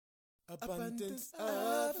Abundance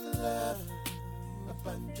of love,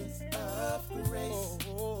 abundance of grace.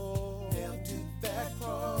 Nailed to that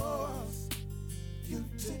cross, you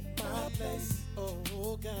took my place.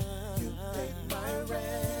 Oh God, you paid my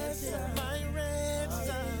ransom.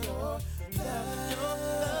 Your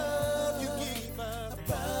love, you gave us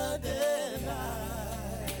abundant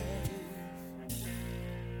life.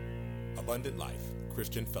 Abundant Life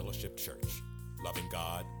Christian Fellowship Church. Loving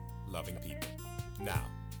God, loving people. Now,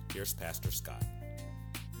 here's Pastor Scott.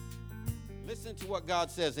 Listen to what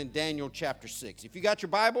God says in Daniel chapter 6. If you got your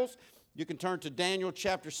Bibles, you can turn to Daniel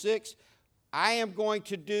chapter 6. I am going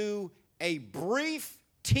to do a brief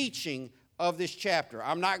teaching of this chapter.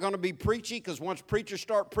 I'm not going to be preachy because once preachers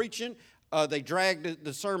start preaching, they drag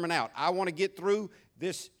the sermon out. I want to get through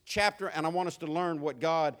this chapter and I want us to learn what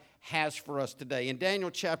God has for us today. In Daniel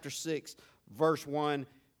chapter 6, verse 1,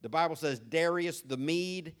 the Bible says, Darius the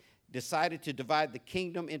Mede decided to divide the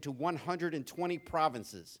kingdom into 120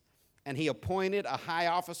 provinces, and he appointed a high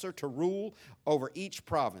officer to rule over each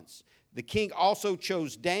province. The king also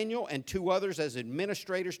chose Daniel and two others as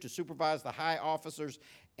administrators to supervise the high officers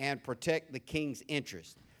and protect the king's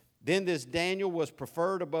interest. Then this Daniel was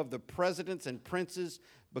preferred above the presidents and princes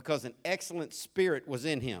because an excellent spirit was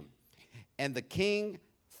in him, and the king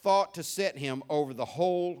thought to set him over the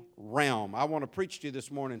whole realm. I want to preach to you this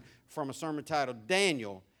morning from a sermon titled,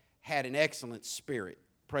 Daniel Had an Excellent Spirit.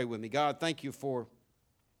 Pray with me. God, thank you for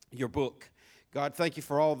your book. God, thank you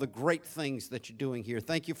for all the great things that you're doing here.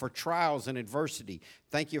 Thank you for trials and adversity.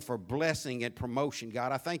 Thank you for blessing and promotion.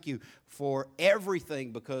 God, I thank you for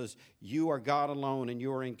everything because you are God alone and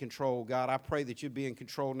you are in control. God, I pray that you'd be in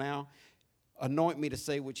control now. Anoint me to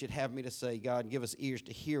say what you'd have me to say. God, give us ears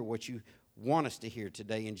to hear what you want us to hear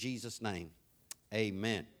today. In Jesus' name,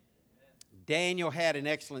 amen. Daniel had an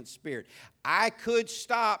excellent spirit. I could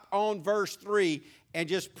stop on verse 3 and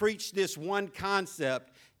just preach this one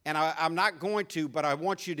concept, and I'm not going to, but I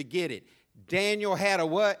want you to get it. Daniel had a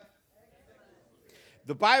what?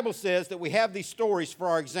 The Bible says that we have these stories for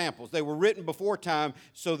our examples. They were written before time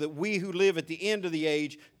so that we who live at the end of the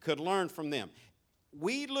age could learn from them.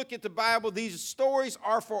 We look at the Bible, these stories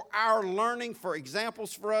are for our learning, for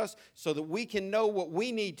examples for us, so that we can know what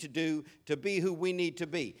we need to do to be who we need to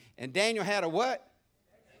be. And Daniel had a what?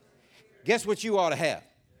 Guess what you ought to have?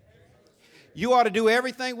 You ought to do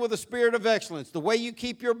everything with a spirit of excellence. The way you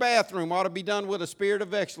keep your bathroom ought to be done with a spirit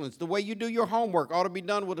of excellence. The way you do your homework ought to be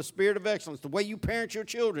done with a spirit of excellence. The way you parent your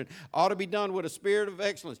children ought to be done with a spirit of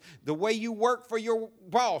excellence. The way you work for your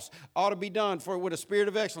boss ought to be done with a spirit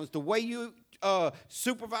of excellence. The way you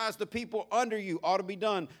supervise the people under you ought to be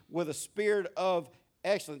done with a spirit of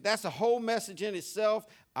excellence. That's a whole message in itself.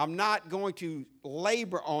 I'm not going to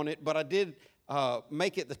labor on it, but I did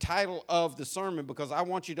make it the title of the sermon because I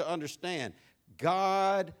want you to understand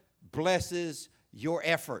God blesses your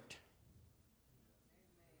effort.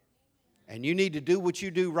 And you need to do what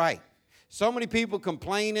you do right. So many people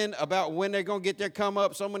complaining about when they're going to get their come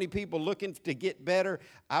up. So many people looking to get better.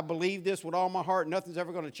 I believe this with all my heart. Nothing's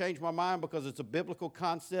ever going to change my mind because it's a biblical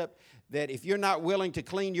concept that if you're not willing to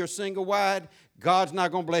clean your single wide, God's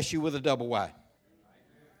not going to bless you with a double wide.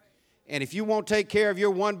 And if you won't take care of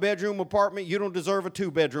your one-bedroom apartment, you don't deserve a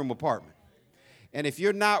two-bedroom apartment. And if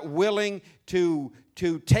you're not willing to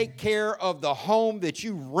take care of the home that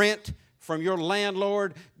you rent from your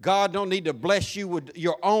landlord, God don't need to bless you with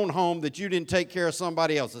your own home that you didn't take care of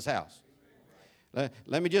somebody else's house.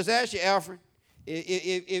 Let me just ask you, Alfred,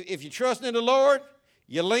 if you trust in the Lord,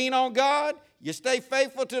 you lean on God, you stay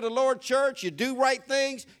faithful to the Lord church, you do right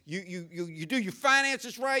things, you do your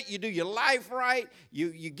finances right, you do your life right,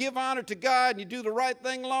 you give honor to God, and you do the right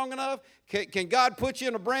thing long enough, can God put you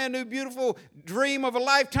in a brand new, beautiful dream of a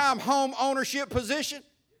lifetime home ownership position?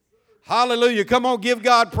 Hallelujah. Come on, give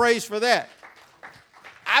God praise for that.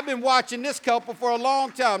 I've been watching this couple for a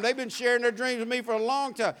long time. They've been sharing their dreams with me for a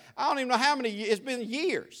long time. I don't even know how many years. It's been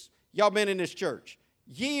years y'all been in this church.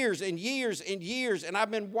 Years and years and years. And I've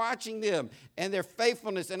been watching them and their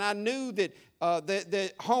faithfulness. And I knew that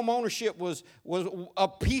the home ownership was a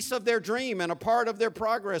piece of their dream and a part of their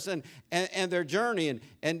progress and their journey.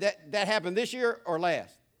 And that happened this year or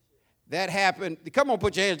last? That happened. Come on,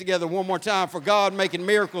 put your hands together one more time for God making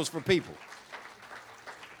miracles for people.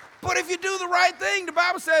 But if you do the right thing, the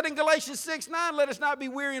Bible said in Galatians 6:9, let us not be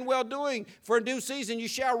weary in well-doing, for in due season you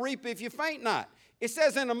shall reap if you faint not. It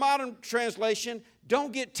says in the modern translation,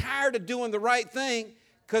 don't get tired of doing the right thing,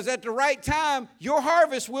 because at the right time, your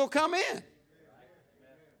harvest will come in.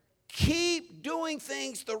 Keep doing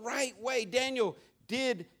things the right way. Daniel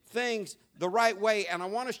did things the right way, and I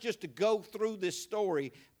want us just to go through this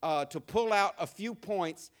story to pull out a few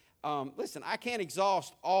points Listen, I can't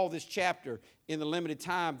exhaust all this chapter in the limited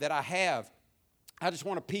time that I have. I just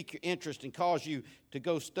want to pique your interest and cause you to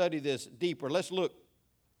go study this deeper. Let's look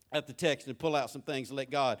at the text and pull out some things and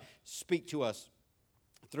let God speak to us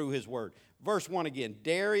through his word. Verse 1 again.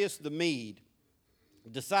 Darius the Mede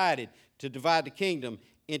decided to divide the kingdom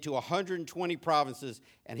into 120 provinces,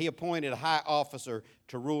 and he appointed a high officer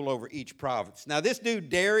to rule over each province. Now, this dude,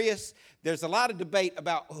 Darius, there's a lot of debate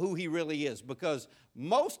about who he really is, because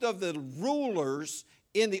most of the rulers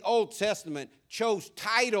in the Old Testament chose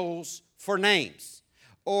titles for names,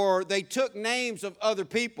 or they took names of other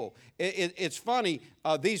people. It's funny,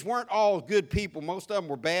 these weren't all good people. Most of them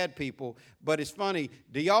were bad people, but it's funny.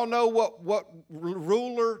 Do y'all know what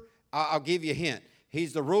ruler? I'll give you a hint.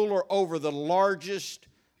 He's the ruler over the largest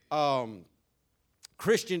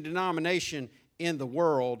Christian denomination in the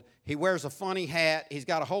world. He wears a funny hat. He's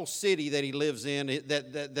got a whole city that he lives in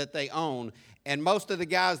that they own. And most of the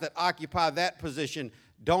guys that occupy that position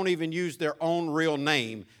don't even use their own real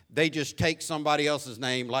name. They just take somebody else's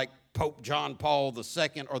name, like Pope John Paul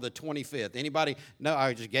II or the 25th. Anybody? No,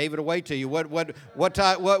 I just gave it away to you. What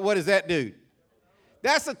is that dude?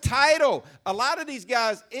 That's a title. A lot of these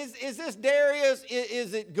guys, is this Darius?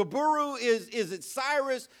 Is it Gaburu? Is it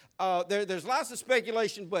Cyrus? There's lots of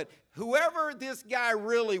speculation, but whoever this guy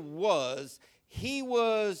really was, he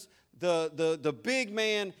was the big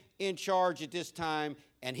man in charge at this time,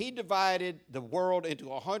 and he divided the world into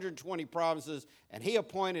 120 provinces, and he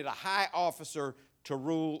appointed a high officer to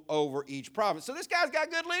rule over each province. So this guy's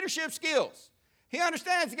got good leadership skills. He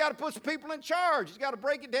understands he's got to put some people in charge. He's got to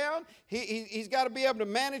break it down. He's got to be able to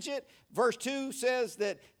manage it. Verse 2 says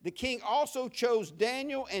that the king also chose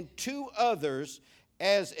Daniel and 2 others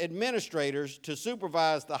as administrators to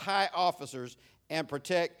supervise the high officers and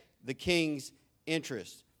protect the king's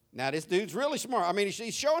interests. Now, this dude's really smart. I mean,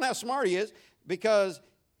 he's showing how smart he is, because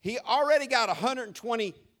he already got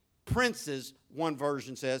 120 princes, one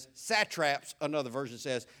version says, satraps, another version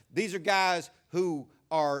says. These are guys who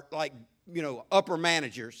are like, upper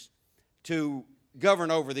managers to govern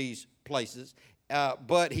over these places.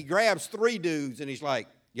 But he grabs 3 dudes, and he's like,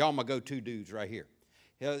 y'all my go-to dudes right here.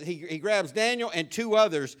 He grabs Daniel and 2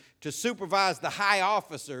 others to supervise the high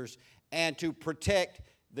officers and to protect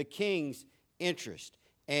the king's interest.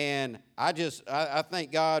 And I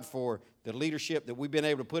thank God for the leadership that we've been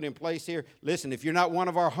able to put in place here. Listen, if you're not one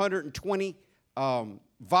of our 120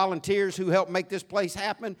 volunteers who helped make this place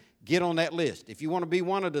happen, get on that list. If you want to be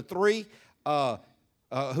one of the 3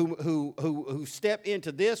 who step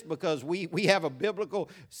into this, because we have a biblical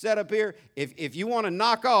setup here. If you want to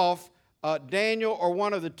knock off Daniel or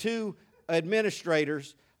one of the 2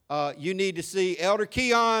 administrators, you need to see Elder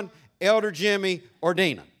Keon, Elder Jimmy, or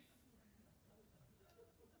Dina.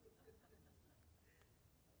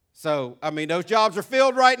 So, I mean, those jobs are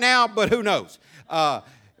filled right now, but who knows?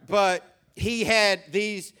 But he had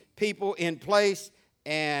these people in place,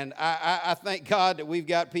 and I thank God that we've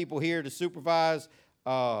got people here to supervise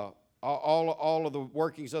all of the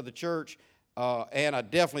workings of the church, and I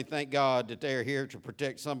definitely thank God that they're here to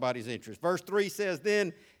protect somebody's interest. Verse 3 says,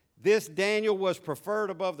 then this Daniel was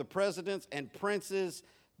preferred above the presidents and princes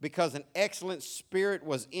because an excellent spirit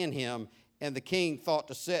was in him, and the king thought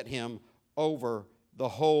to set him over the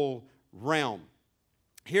whole realm.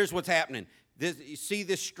 Here's what's happening. You see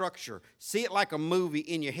this structure. See it like a movie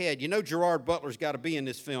in your head. You know Gerard Butler's got to be in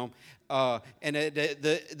this film. And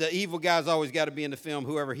the evil guy's always got to be in the film,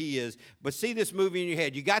 whoever he is. But see this movie in your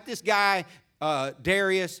head. You got this guy,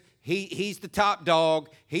 Darius. He's the top dog.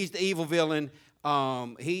 He's the evil villain.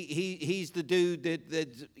 He's the dude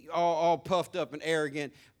that's all puffed up and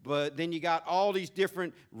arrogant. But then you got all these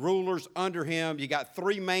different rulers under him. You got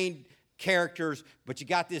 3 main characters, but you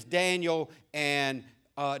got this Daniel, and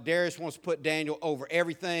Darius wants to put Daniel over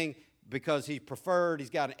everything because he's preferred.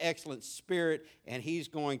 He's got an excellent spirit, and he's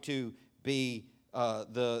going to be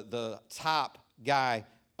the top guy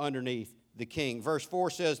underneath the king. Verse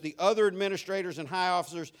 4 says, the other administrators and high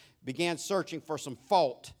officers began searching for some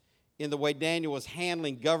fault in the way Daniel was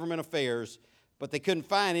handling government affairs, but they couldn't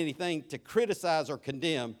find anything to criticize or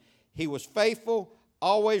condemn. He was faithful,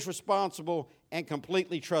 always responsible, and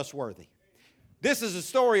completely trustworthy. This is the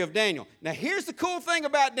story of Daniel. Now, here's the cool thing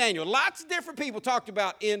about Daniel. Lots of different people talked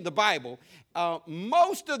about in the Bible.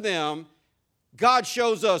 Most of them, God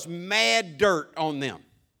shows us mad dirt on them.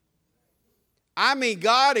 I mean,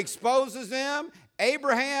 God exposes them.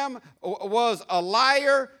 Abraham was a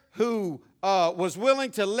liar who was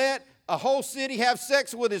willing to let a whole city have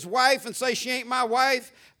sex with his wife and say she ain't my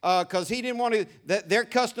wife because he didn't want to. Their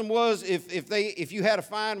custom was if you had a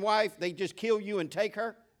fine wife, they just kill you and take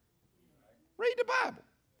her. Read the Bible.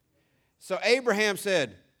 So Abraham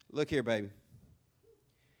said, Look here, baby.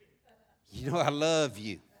 You know I love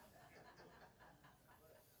you.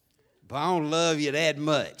 But I don't love you that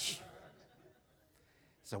much.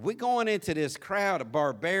 So we're going into this crowd of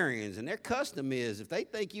barbarians, and their custom is if they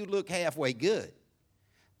think you look halfway good,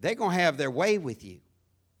 they're going to have their way with you.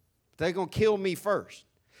 They're going to kill me first.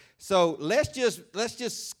 So let's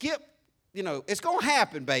just skip, it's going to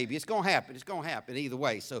happen, baby. It's going to happen. It's going to happen either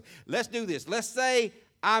way. So let's do this. Let's say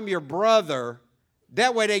I'm your brother.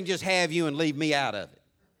 That way they can just have you and leave me out of it.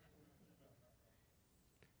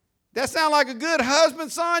 That sound like a good husband,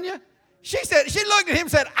 Sonia? She looked at him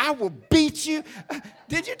and said, I will beat you.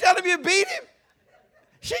 Did you tell him you beat him?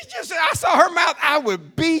 She just said, I saw her mouth, I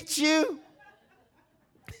would beat you.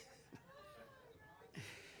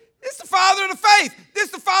 This is the father of the faith. This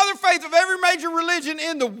is the father of faith of every major religion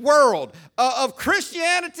in the world, of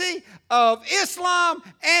Christianity, of Islam,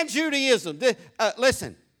 and Judaism.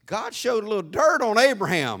 Listen, God showed a little dirt on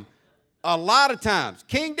Abraham a lot of times.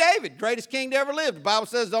 King David, greatest king to ever live. The Bible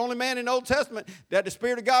says the only man in the Old Testament that the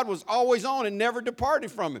Spirit of God was always on and never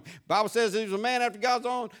departed from him. The Bible says he was a man after God's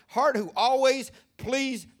own heart who always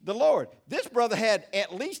pleased the Lord. This brother had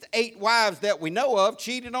at least 8 wives that we know of,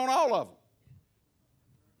 cheated on all of them.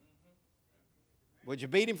 Would you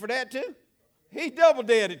beat him for that too? He's double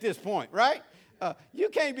dead at this point, right? You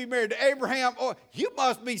can't be married to Abraham. Or you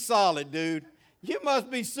must be solid, dude. You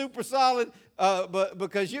must be super solid. But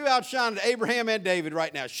because you outshined Abraham and David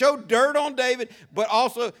right now. Show dirt on David, but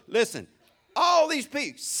also, listen, all these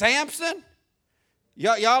people, Samson,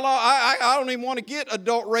 y'all, I don't even want to get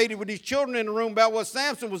adult rated with these children in the room about what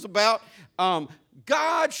Samson was about.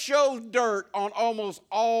 God shows dirt on almost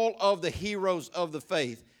all of the heroes of the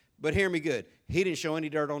faith, but hear me good, he didn't show any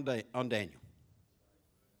dirt on Daniel.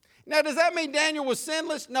 Now, does that mean Daniel was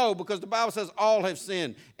sinless? No, because the Bible says all have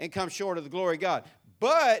sinned and come short of the glory of God.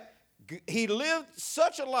 But he lived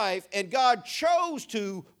such a life, and God chose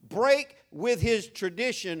to break with his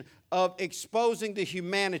tradition of exposing the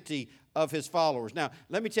humanity of his followers. Now,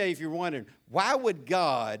 let me tell you, if you're wondering, why would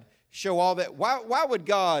God show all that? Why would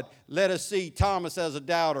God let us see Thomas as a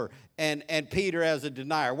doubter and Peter as a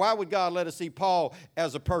denier? Why would God let us see Paul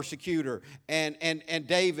as a persecutor and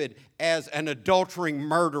David as an adultering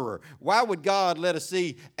murderer? Why would God let us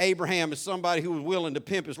see Abraham as somebody who was willing to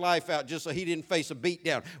pimp his life out just so he didn't face a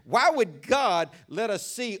beatdown? Why would God let us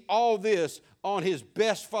see all this on his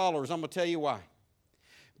best followers? I'm going to tell you why.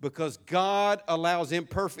 Because God allows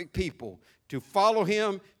imperfect people to follow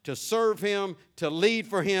him, to serve him, to lead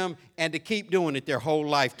for him, and to keep doing it their whole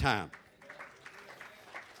lifetime.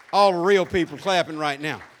 All the real people clapping right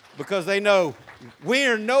now because they know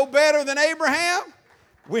we're no better than Abraham.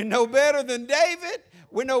 We're no better than David.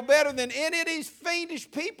 We're no better than any of these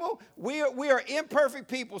fiendish people. We are imperfect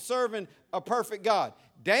people serving a perfect God.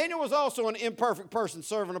 Daniel was also an imperfect person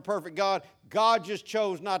serving a perfect God. God just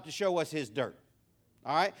chose not to show us his dirt.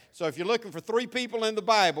 All right? So if you're looking for 3 people in the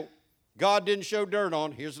Bible God didn't show dirt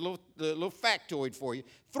on, here's a little factoid for you.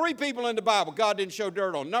 3 people in the Bible God didn't show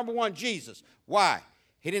dirt on. Number 1, Jesus. Why?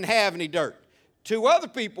 He didn't have any dirt. 2 other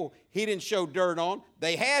people he didn't show dirt on.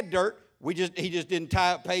 They had dirt. He just didn't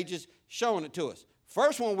tie up pages showing it to us.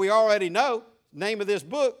 First one we already know. Name of this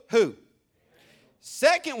book, who?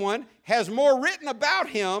 Second one has more written about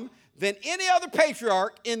him than any other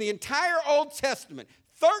patriarch in the entire Old Testament.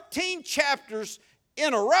 13 chapters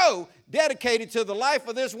in a row dedicated to the life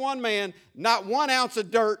of this one man, not 1 ounce of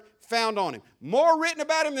dirt found on him. More written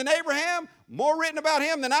about him than Abraham, more written about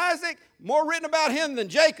him than Isaac, more written about him than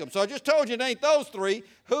Jacob. So I just told you it ain't those 3.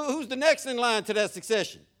 Who's the next in line to that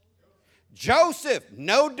succession? Joseph,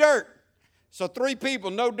 no dirt. So 3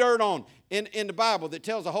 people, no dirt on in the Bible that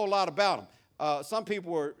tells a whole lot about them. Some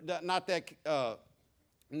people were not that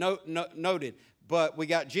noted. But we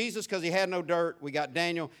got Jesus because he had no dirt. We got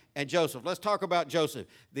Daniel and Joseph. Let's talk about Joseph.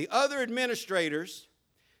 The other administrators,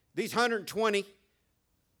 these 120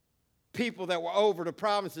 people that were over the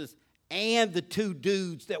provinces and the 2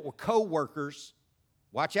 dudes that were co-workers,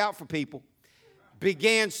 watch out for people,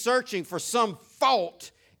 began searching for some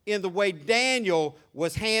fault in the way Daniel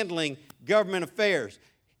was handling government affairs.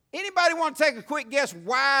 Anybody want to take a quick guess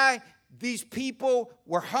why these people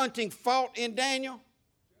were hunting fault in Daniel?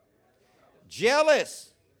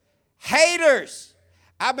 Jealous. Haters.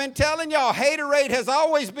 I've been telling y'all, haterade has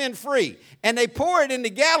always been free. And they pour it in the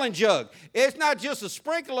gallon jug. It's not just a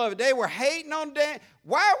sprinkle of it. They were hating on Daniel.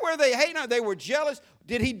 Why were they hating on him? They were jealous.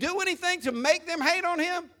 Did he do anything to make them hate on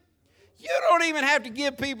him? You don't even have to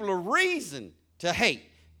give people a reason to hate.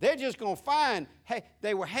 They're just going to find, hey,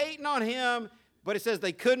 they were hating on him, but it says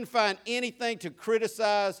they couldn't find anything to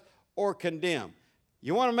criticize or condemn.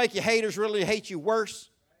 You want to make your haters really hate you worse?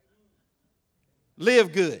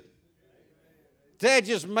 live good. That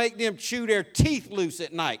just make them chew their teeth loose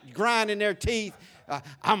at night, grinding their teeth.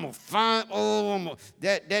 I'm going to find,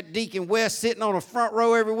 that Deacon West sitting on the front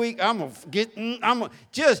row every week. they're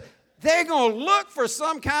going to look for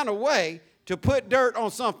some kind of way to put dirt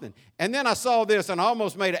on something. And then I saw this, and I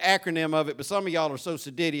almost made an acronym of it, but some of y'all are so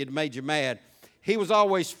sedity it made you mad. He was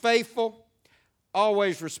always faithful,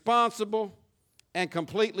 always responsible, and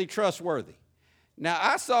completely trustworthy. Now,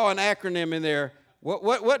 I saw an acronym in there.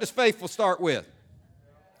 What does faithful start with?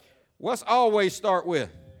 What's always start with?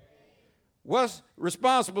 What's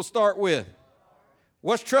responsible start with?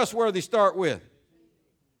 What's trustworthy start with?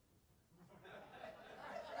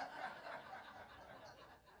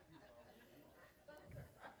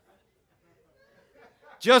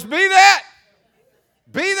 Just be that.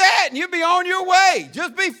 Be that, and you'll be on your way.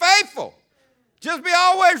 Just be faithful. Just be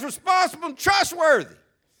always responsible and trustworthy.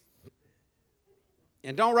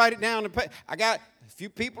 And don't write it down. I got a few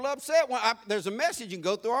people upset. There's a message. You can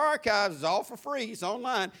go through our archives. It's all for free. It's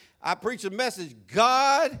online. I preach a message.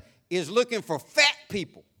 God is looking for fat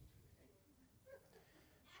people.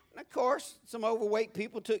 And of course, some overweight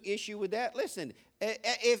people took issue with that. Listen,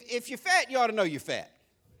 if you're fat, you ought to know you're fat.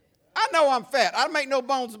 I know I'm fat. I make no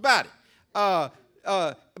bones about it.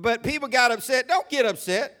 But people got upset. Don't get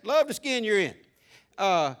upset. Love the skin you're in.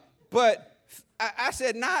 But I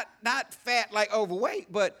said not fat like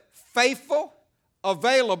overweight, but faithful,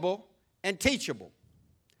 available, and teachable.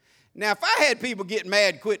 Now, if I had people getting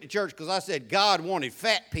mad, quit the church because I said God wanted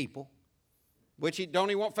fat people, which don't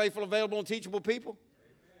he want faithful, available, and teachable people?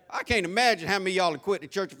 I can't imagine how many of y'all would quit the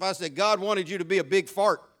church if I said God wanted you to be a big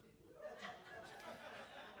fart.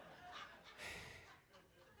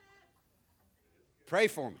 Pray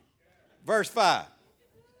for me. Verse 5.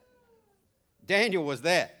 Daniel was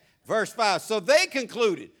that. Verse 5. So they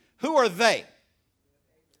concluded. Who are they?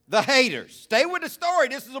 The haters. Stay with the story.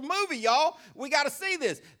 This is a movie, y'all. We got to see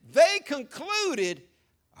this. They concluded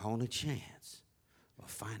on a chance of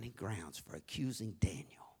finding grounds for accusing Daniel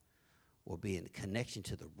will be in connection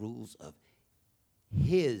to the rules of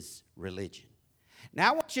his religion.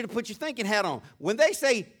 Now, I want you to put your thinking hat on. When they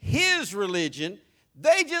say his religion,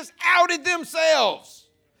 they just outed themselves.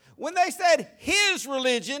 When they said his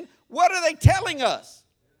religion, what are they telling us?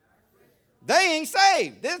 They ain't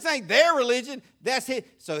saved. This ain't their religion. That's it.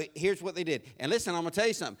 So here's what they did. And listen, I'm going to tell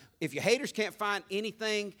you something. If your haters can't find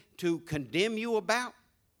anything to condemn you about,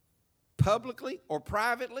 publicly or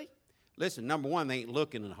privately, listen, number one, they ain't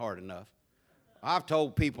looking hard enough. I've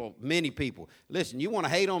told people, many people, listen, you want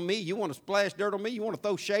to hate on me, you want to splash dirt on me, you want to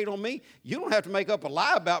throw shade on me, you don't have to make up a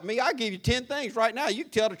lie about me. I'll give you 10 things right now. You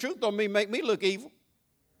can tell the truth on me, make me look evil.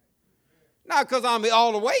 Not because I'm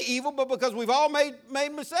all the way evil, but because we've all made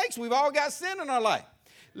mistakes. We've all got sin in our life.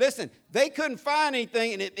 Listen, they couldn't find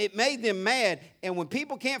anything, and it made them mad. And when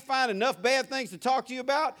people can't find enough bad things to talk to you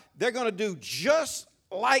about, they're going to do just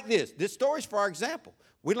like this. This story's for our example.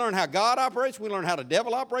 We learn how God operates. We learn how the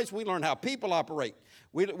devil operates. We learn how people operate.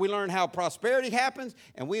 We learn how prosperity happens,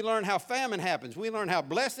 and we learn how famine happens. We learn how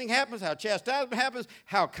blessing happens, how chastisement happens,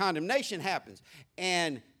 how condemnation happens.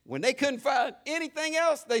 And when they couldn't find anything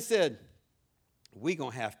else, they said, we're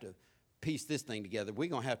going to have to piece this thing together. We're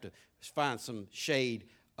going to have to find some shade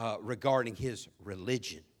regarding his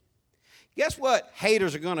religion. Guess what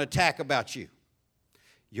haters are going to attack about you?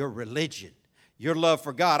 Your religion. Your love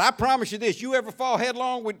for God. I promise you this, you ever fall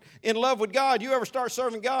headlong in love with God, you ever start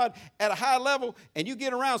serving God at a high level, and you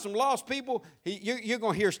get around some lost people, you're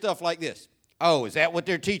going to hear stuff like this. Oh, is that what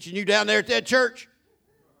they're teaching you down there at that church?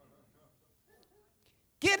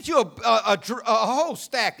 Get you a whole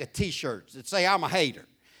stack of T-shirts that say, I'm a hater.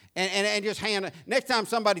 And just hand it. Next time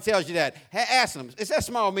somebody tells you that, ask them, is that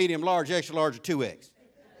small, medium, large, extra large, or 2X?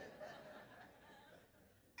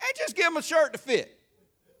 And just give them a shirt to fit.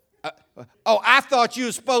 I thought you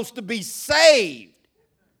were supposed to be saved.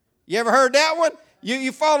 You ever heard that one?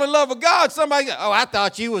 You fall in love with God, somebody goes, I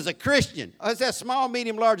thought you was a Christian. Oh, is that small,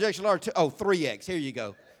 medium, large, extra large? 3X. Here you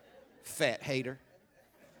go. Fat hater.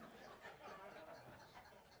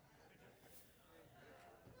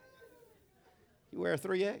 You wear a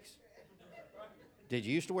 3X? Did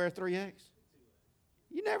you used to wear a 3X?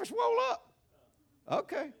 You never swole up.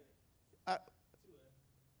 Okay.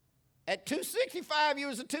 At 265, you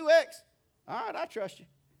was a 2X? All right, I trust you.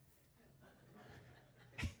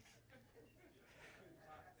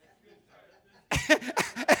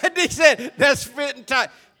 And he said, that's fitting tight.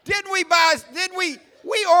 We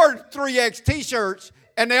ordered 3X T-shirts,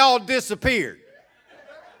 and they all disappeared.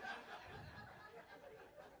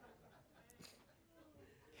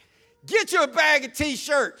 Get you a bag of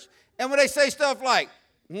T-shirts. And when they say stuff like,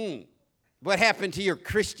 what happened to your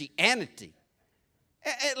Christianity?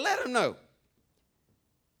 And let them know,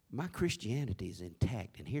 my Christianity is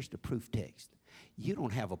intact, and here's the proof text. You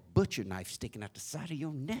don't have a butcher knife sticking out the side of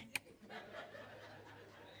your neck.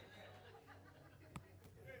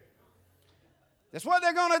 That's what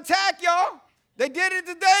they're going to attack, y'all. They did it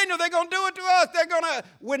to Daniel. They're going to do it to us. They're going to,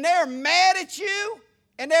 when they're mad at you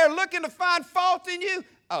and they're looking to find fault in you,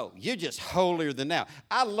 oh, you're just holier than thou.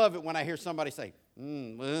 I love it when I hear somebody say,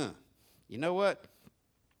 you know what?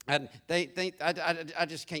 I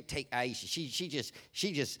just can't take Aisha.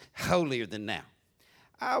 She just holier than thou.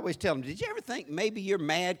 I always tell them, did you ever think maybe you're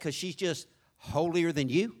mad because she's just holier than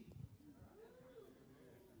you?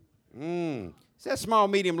 Is that small,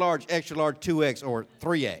 medium, large, extra large, 2X, or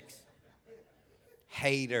 3X?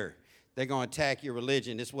 Hater. They're going to attack your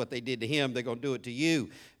religion. This is what they did to him. They're going to do it to you.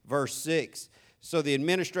 Verse 6. So the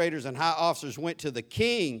administrators and high officers went to the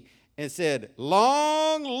king and said,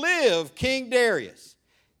 long live King Darius.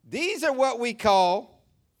 These are what we call,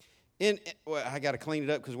 well, I got to clean it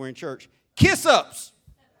up because we're in church, kiss-ups.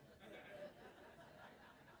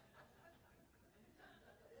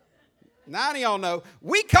 None of y'all know.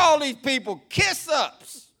 We call these people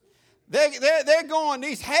kiss-ups. They're going,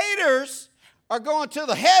 these haters are going to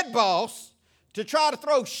the head boss to try to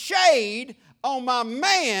throw shade on my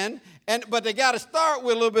man, but they got to start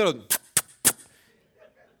with a little bit of,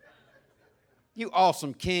 you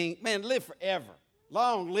awesome king. Man, live forever.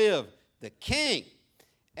 Long live the king.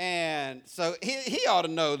 And so he ought to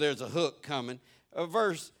know there's a hook coming.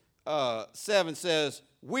 Verse 7 says,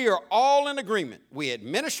 we are all in agreement, we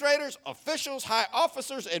administrators, officials, high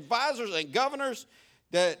officers, advisors, and governors,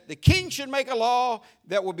 that the king should make a law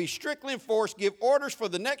that will be strictly enforced, give orders for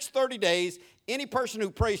the next 30 days. Any person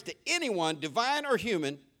who prays to anyone, divine or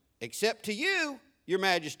human, except to you, your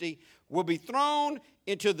majesty, will be thrown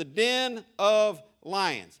into the den of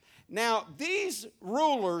lions. Now, these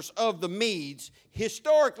rulers of the Medes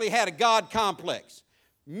historically had a God complex.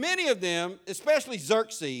 Many of them, especially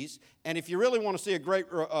Xerxes, and if you really want to see a great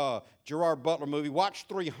Gerard Butler movie, watch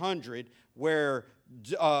 300, where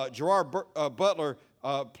Gerard Butler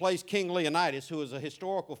plays King Leonidas, who is a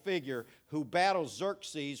historical figure who battles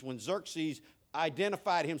Xerxes when Xerxes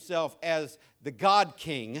identified himself as the God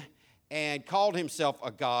King and called himself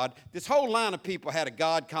a god. This whole line of people had a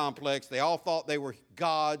God complex. They all thought they were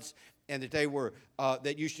gods and that they were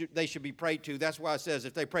they should be prayed to. That's why it says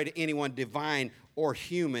if they pray to anyone divine or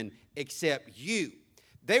human except you.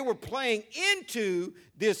 They were playing into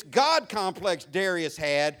this God complex Darius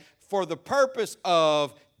had for the purpose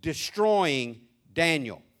of destroying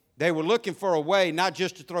Daniel. They were looking for a way not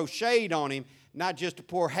just to throw shade on him, not just to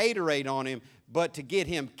pour haterade on him, but to get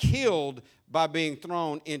him killed by being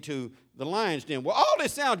thrown into the lion's den. Well, all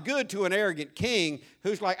this sounds good to an arrogant king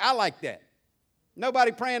who's like, I like that.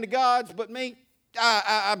 Nobody praying to gods but me.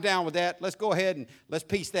 I'm down with that. Let's go ahead and let's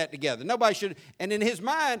piece that together. Nobody should. And in his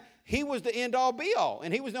mind, he was the end-all, be-all.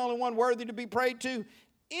 And he was the only one worthy to be prayed to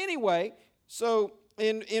anyway. So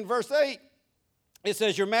in verse 8, it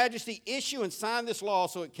says, Your Majesty, issue and sign this law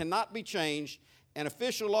so it cannot be changed, an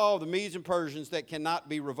official law of the Medes and Persians that cannot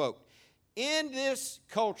be revoked. In this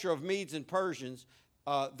culture of Medes and Persians,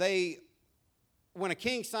 when a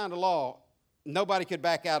king signed a law, nobody could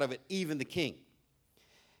back out of it, even the king.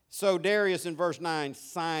 So Darius in verse 9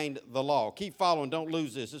 signed the law. Keep following. Don't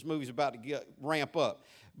lose this. This movie's about to ramp up.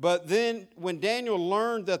 But then when Daniel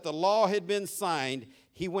learned that the law had been signed,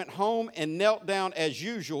 he went home and knelt down as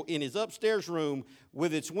usual in his upstairs room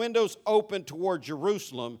with its windows open toward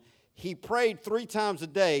Jerusalem. He prayed 3 times a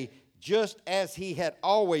day, just as he had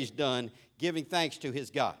always done, giving thanks to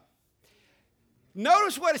his God.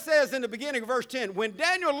 Notice what it says in the beginning of verse 10. When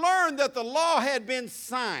Daniel learned that the law had been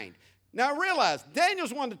signed. Now realize,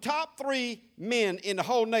 Daniel's one of the top 3 men in the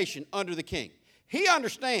whole nation under the king. He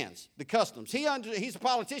understands the customs. He's a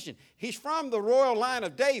politician. He's from the royal line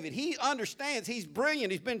of David. He understands. He's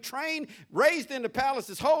brilliant. He's been trained, raised in the palace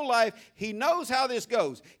his whole life. He knows how this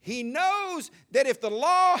goes. He knows that if the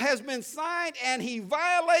law has been signed and he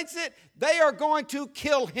violates it, they are going to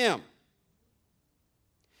kill him.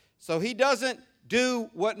 So he doesn't do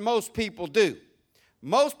what most people do.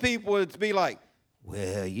 Most people would be like,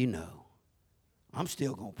 well, you know, I'm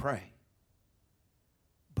still going to pray.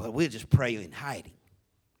 But we'll just pray in hiding.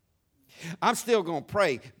 I'm still going to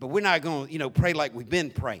pray, but we're not going to, pray like we've been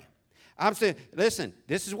praying. I'm saying, listen,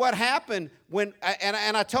 this is what happened when,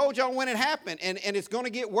 and I told y'all when it happened, and it's going to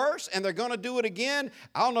get worse, and they're going to do it again.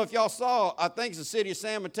 I don't know if y'all saw, I think it's the city of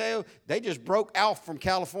San Mateo, they just broke Alf from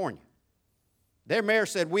California. Their mayor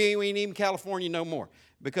said, we ain't even California no more,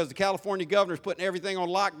 because the California governor's putting everything on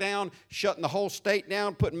lockdown, shutting the whole state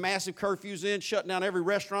down, putting massive curfews in, shutting down every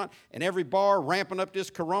restaurant and every bar, ramping up this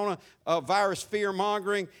coronavirus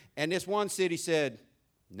fear-mongering. And this one city said,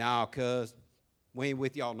 "No, cuz, we ain't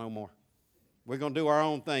with y'all no more. We're going to do our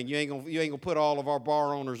own thing. You ain't going to put all of our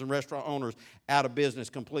bar owners and restaurant owners out of business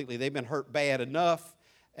completely. They've been hurt bad enough,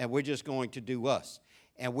 and we're just going to do us."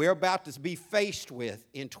 And we're about to be faced with,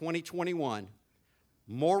 in 2021,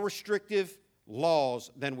 more restrictive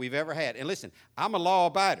laws than we've ever had. And listen, I'm a law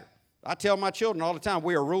abider. I tell my children all the time,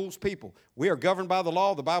 we are rules people. We are governed by the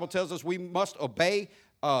law. The Bible tells us we must obey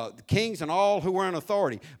the kings and all who are in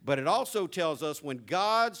authority. But it also tells us when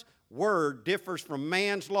God's word differs from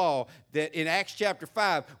man's law, that in Acts chapter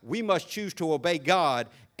 5, we must choose to obey God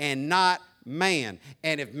and not man.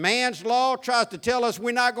 And if man's law tries to tell us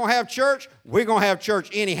we're not going to have church, we're going to have church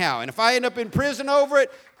anyhow. And if I end up in prison over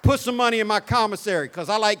it, put some money in my commissary, because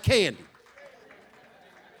I like candy.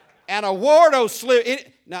 And a Wardo slip.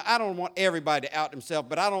 Now, I don't want everybody to out themselves,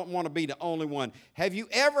 but I don't want to be the only one. Have you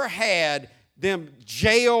ever had them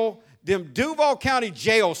Duval County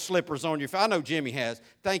jail slippers on your feet? I know Jimmy has.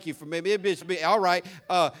 Thank you for maybe. All right.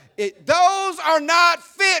 Those are not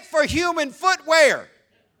fit for human footwear.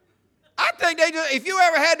 I think if you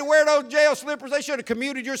ever had to wear those jail slippers, they should have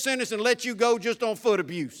commuted your sentence and let you go just on foot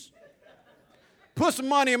abuse. Put some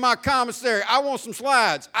money in my commissary. I want some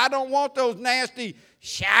slides. I don't want those nasty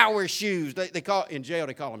shower shoes. In jail,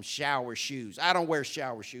 they call them shower shoes. I don't wear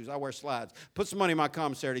shower shoes. I wear slides. Put some money in my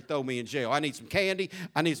commissary to throw me in jail. I need some candy.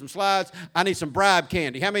 I need some slides. I need some bribe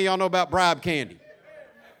candy. How many of y'all know about bribe candy?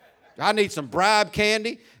 I need some bribe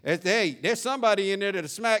candy. Hey, there's somebody in there that'll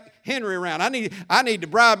smack Henry around. I need to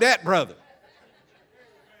bribe that brother.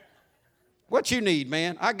 What you need,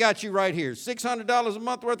 man? I got you right here. $600 a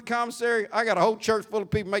month worth of commissary. I got a whole church full of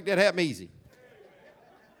people. Make that happen easy.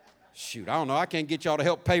 Shoot, I don't know. I can't get y'all to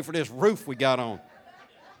help pay for this roof we got on.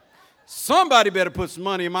 Somebody better put some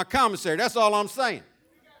money in my commissary. That's all I'm saying.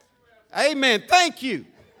 Amen. Thank you.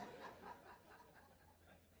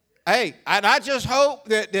 Hey, and I just hope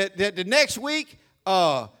that the next week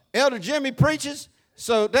Elder Jimmy preaches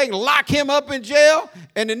so they can lock him up in jail,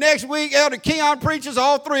 and the next week Elder Keon preaches,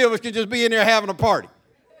 all three of us can just be in there having a party.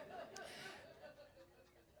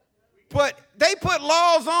 But they put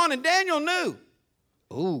laws on, and Daniel knew,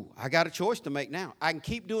 ooh, I got a choice to make now. I can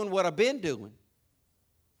keep doing what I've been doing,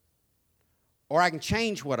 or I can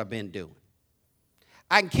change what I've been doing.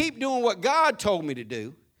 I can keep doing what God told me to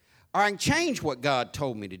do, or I can change what God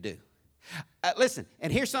told me to do. Listen,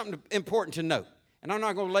 and here's something important to note, and I'm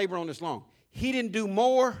not going to labor on this long. He didn't do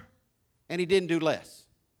more, and he didn't do less.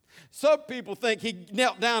 Some people think he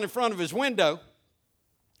knelt down in front of his window,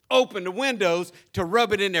 opened the windows to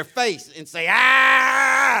rub it in their face and say,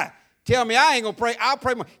 tell me I ain't going to pray. I'll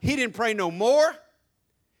pray more. He didn't pray no more.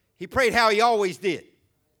 He prayed how he always did.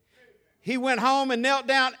 He went home and knelt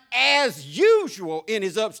down as usual in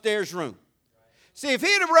his upstairs room. See, if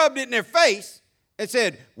he'd have rubbed it in their face and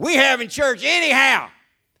said, we having church anyhow.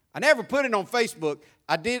 I never put it on Facebook.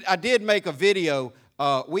 I did make a video.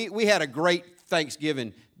 We had a great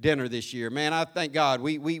Thanksgiving dinner this year. Man, I thank God.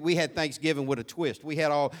 We had Thanksgiving with a twist. We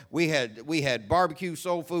had barbecue,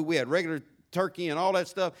 soul food. We had regular turkey and all that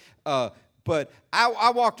stuff. But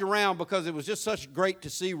I walked around because it was just such great to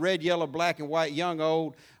see red, yellow, black, and white, young,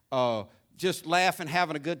 old, just laughing,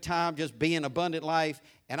 having a good time, just being abundant life.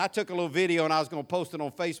 And I took a little video, and I was going to post it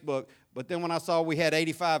on Facebook. But then when I saw we had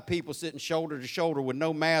 85 people sitting shoulder to shoulder with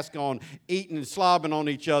no mask on, eating and slobbing on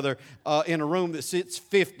each other in a room that sits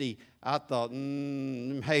 50, I thought,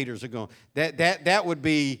 haters are going. That would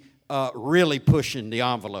be really pushing the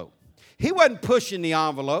envelope. He wasn't pushing the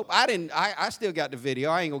envelope. I still got the video.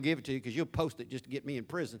 I ain't going to give it to you because you'll post it just to get me in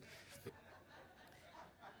prison.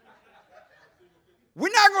 We're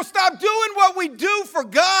not going to stop doing what we do for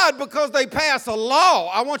God because they pass a law.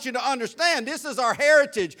 I want you to understand, this is our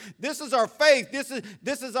heritage. This is our faith.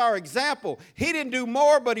 This is our example. He didn't do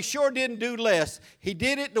more, but he sure didn't do less. He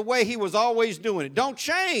did it the way he was always doing it. Don't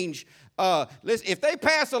change. Listen, if they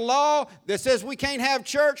pass a law that says we can't have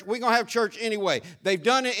church, we're going to have church anyway. They've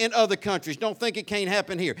done it in other countries. Don't think it can't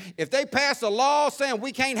happen here. If they pass a law saying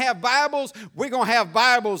we can't have Bibles, we're going to have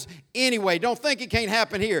Bibles anyway. Don't think it can't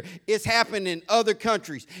happen here. It's happened in other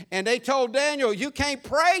countries. And they told Daniel, you can't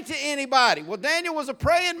pray to anybody. Well, Daniel was a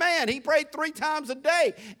praying man. He prayed 3 times a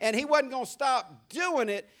day, and he wasn't going to stop doing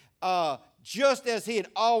it just as he had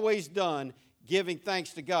always done, giving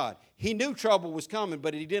thanks to God. He knew trouble was coming,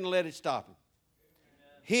 but he didn't let it stop him.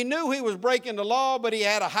 He knew he was breaking the law, but he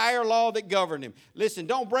had a higher law that governed him. Listen,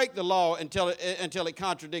 don't break the law until it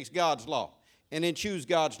contradicts God's law. and then choose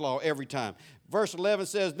God's law every time. Verse 11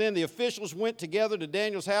 says, then the officials went together to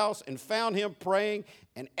Daniel's house and found him praying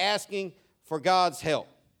and asking for God's help.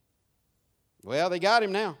 Well, they got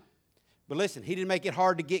him now. But listen, he didn't make it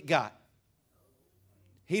hard to get God.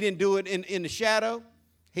 He didn't do it in the shadow.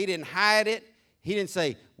 He didn't hide it. He didn't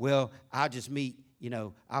say, well, I'll just meet,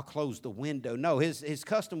 I'll close the window. No, his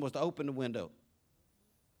custom was to open the window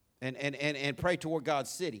and pray toward God's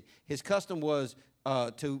city. His custom was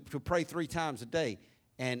to pray 3 times a day,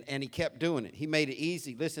 and he kept doing it. He made it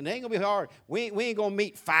easy. Listen, it ain't going to be hard. We ain't going to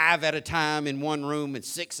meet 5 at a time in one room and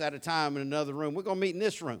 6 at a time in another room. We're going to meet in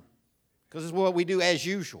this room because it's what we do as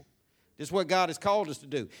usual. This is what God has called us to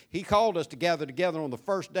do. He called us to gather together on the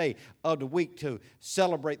first day of the week to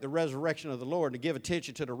celebrate the resurrection of the Lord and to give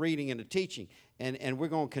attention to the reading and the teaching. And we're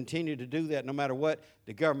going to continue to do that no matter what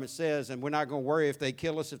the government says. And we're not going to worry if they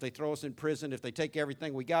kill us, if they throw us in prison, if they take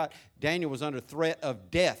everything we got. Daniel was under threat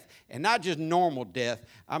of death, and not just normal death.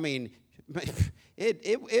 I mean,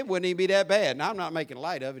 it wouldn't even be that bad. Now, I'm not making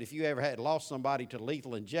light of it if you ever had lost somebody to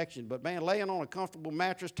lethal injection. But, man, laying on a comfortable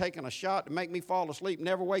mattress, taking a shot to make me fall asleep,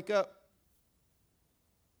 never wake up.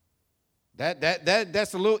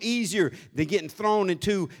 That's a little easier than getting thrown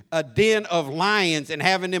into a den of lions and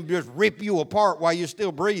having them just rip you apart while you're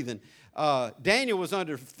still breathing. Daniel was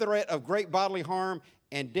under threat of great bodily harm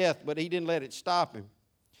and death, but he didn't let it stop him.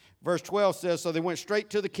 Verse 12 says, so they went straight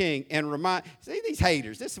to the king and see, these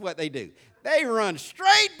haters, this is what they do. They run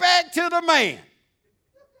straight back to the man.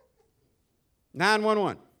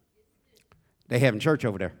 911. They having church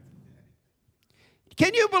over there.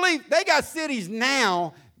 Can you believe they got cities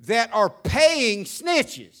now that are paying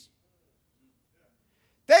snitches?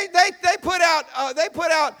 They put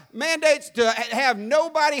out mandates to have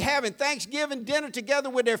nobody having Thanksgiving dinner together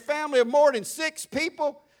with their family of more than 6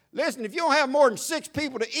 people. Listen, if you don't have more than 6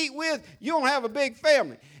 people to eat with, you don't have a big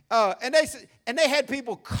family. And they had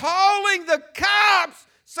people calling the cops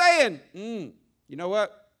saying, you know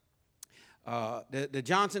what? The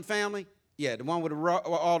Johnson family, yeah, the one with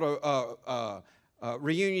all the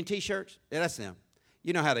reunion T-shirts, yeah, that's them.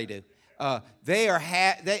 You know how they do.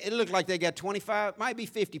 It looked like they got 25, might be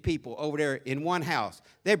 50 people over there in one house.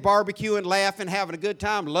 They're barbecuing, laughing, having a good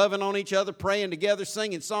time, loving on each other, praying together,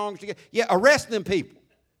 singing songs together. Yeah, arrest them people.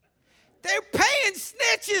 They're paying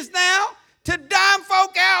snitches now to dime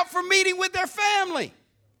folk out for meeting with their family.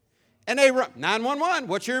 And they run, 911,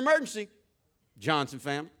 what's your emergency? Johnson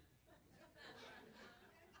family.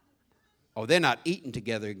 Oh, they're not eating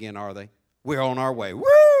together again, are they? We're on our way. Woo,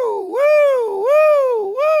 woo, woo,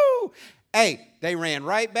 woo. Hey, they ran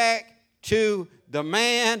right back to the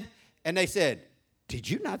man, and they said, did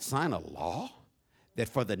you not sign a law that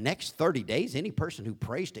for the next 30 days, any person who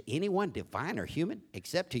prays to anyone, divine or human,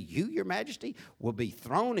 except to you, your majesty, will be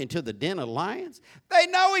thrown into the den of lions? They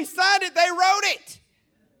know he signed it. They wrote it.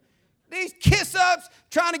 These kiss-ups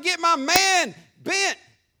trying to get my man bent.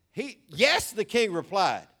 Yes, the king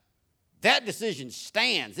replied. That decision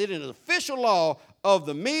stands. It is an official law of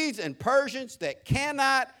the Medes and Persians that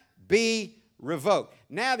cannot be revoked.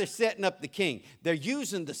 Now they're setting up the king. They're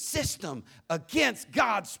using the system against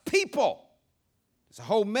God's people. It's a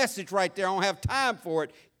whole message right there. I don't have time for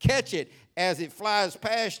it. Catch it as it flies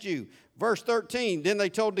past you. Verse 13, then they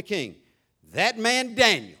told the king, that man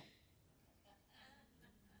Daniel.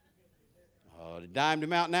 Oh, they dimed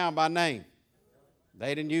him out now by name.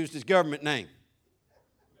 They didn't use his government name.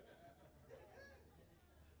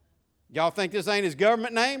 Y'all think this ain't his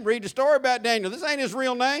government name? Read the story about Daniel. This ain't his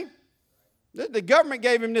real name. The government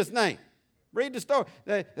gave him this name. Read the story.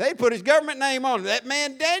 They put his government name on it. That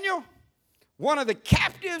man Daniel, one of the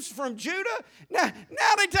captives from Judah. Now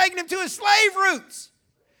they're taking him to his slave roots.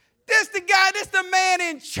 This the man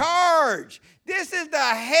in charge. This is the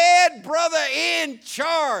head brother in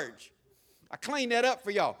charge. I cleaned that up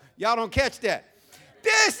for y'all. Y'all don't catch that.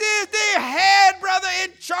 This is the head brother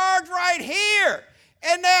in charge right here.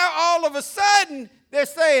 And now all of a sudden, they're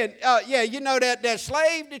saying, yeah, you know that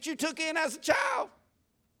slave that you took in as a child?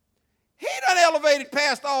 He done elevated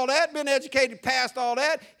past all that, been educated past all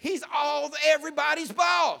that. He's everybody's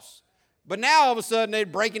boss. But now all of a sudden, they're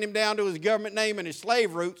breaking him down to his government name and his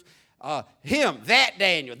slave roots. That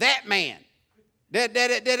Daniel, that man, that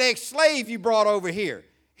ex-slave you brought over here,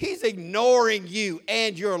 he's ignoring you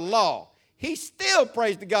and your law. He still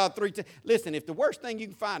prays to God 3 times. Listen, if the worst thing you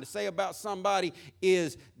can find to say about somebody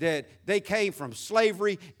is that they came from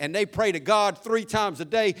slavery and they pray to God 3 times a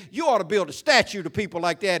day, you ought to build a statue to people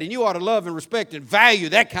like that, and you ought to love and respect and value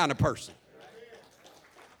that kind of person.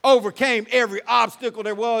 Overcame every obstacle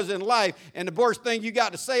there was in life, and the worst thing you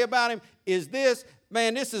got to say about him is this.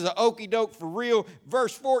 Man, this is an okey-doke for real.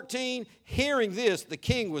 Verse 14, hearing this, the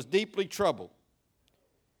king was deeply troubled.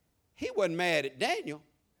 he wasn't mad at Daniel.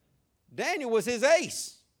 Daniel was his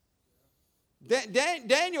ace.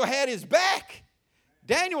 Daniel had his back.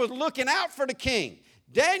 Daniel was looking out for the king.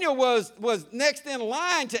 Daniel was next in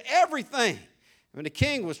line to everything. And the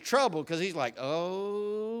king was troubled because he's like,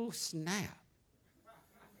 oh, snap.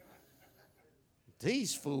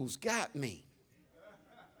 These fools got me.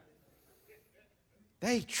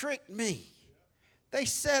 They tricked me. They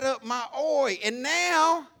set up my oil. And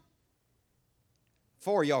now,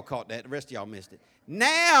 4 of y'all caught that. The rest of y'all missed it.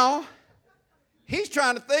 Now, he's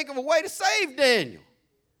trying to think of a way to save Daniel.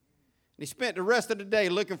 And he spent the rest of the day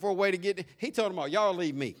looking for a way to get. He told them all, y'all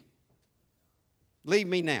leave me. Leave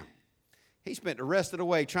me now. He spent the rest of the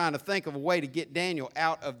way trying to think of a way to get Daniel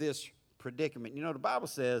out of this predicament. You know, the Bible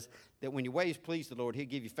says that when your ways please the Lord, he'll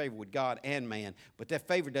give you favor with God and man. But that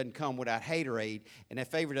favor doesn't come without haterade, and that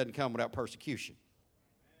favor doesn't come without persecution.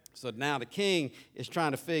 So now the king is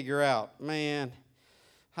trying to figure out, man,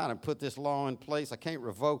 how to put this law in place. I can't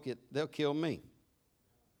revoke it. They'll kill me.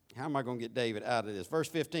 How am I going to get David out of this? Verse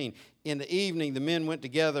 15, in the evening, the men went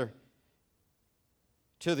together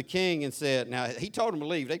to the king and said, now he told them to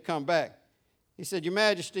leave. They come back. He said, Your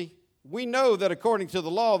Majesty, we know that according to the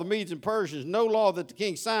law of the Medes and Persians, no law that the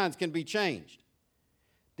king signs can be changed.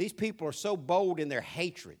 These people are so bold in their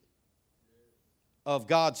hatred of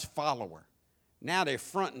God's follower. Now they're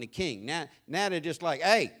fronting the king. Now they're just like,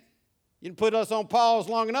 hey, you didn't put us on pause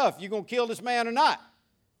long enough. You going to kill this man or not?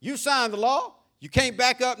 You signed the law. You can't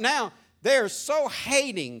back up now. They are so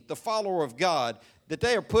hating the follower of God that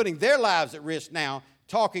they are putting their lives at risk now,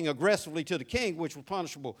 talking aggressively to the king, which was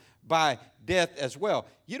punishable by death as well.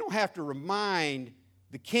 You don't have to remind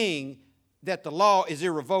the king that the law is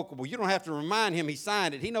irrevocable. You don't have to remind him he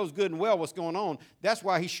signed it. He knows good and well what's going on. That's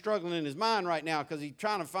why he's struggling in his mind right now, because he's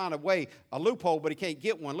trying to find a loophole, but he can't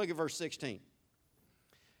get one. Look at verse 16.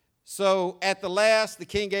 So at the last, the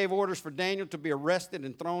king gave orders for Daniel to be arrested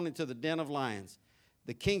and thrown into the den of lions.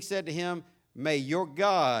 The king said to him, May your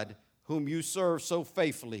God, whom you serve so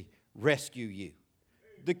faithfully, rescue you.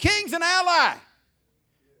 The king's an ally.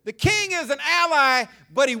 The king is an ally,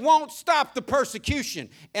 but he won't stop the persecution.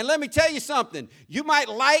 And let me tell you something. You might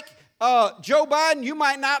like Joe Biden. You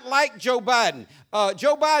might not like Joe Biden.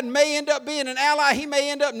 Joe Biden may end up being an ally. He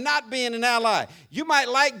may end up not being an ally. You might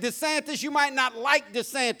like DeSantis. You might not like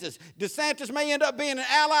DeSantis. DeSantis may end up being an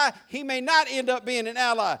ally. He may not end up being an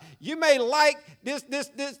ally. You may like this.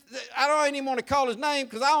 I don't even want to call his name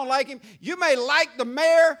because I don't like him. You may like the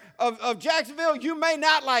mayor of Jacksonville. You may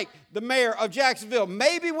not like the mayor of Jacksonville.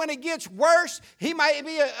 Maybe when it gets worse, he might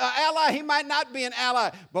be an ally. He might not be an ally.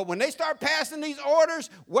 But when they start passing these orders,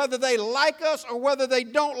 whether they like us or whether they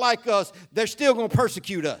don't like us, they're still going to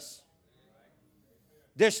persecute us.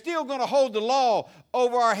 They're still going to hold the law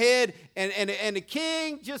over our head. And the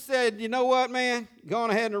king just said, you know what, man? Go on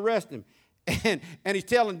ahead and arrest him. And he's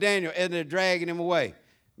telling Daniel, and they're dragging him away.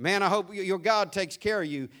 Man, I hope your God takes care of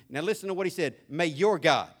you. Now listen to what he said. May your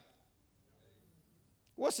God.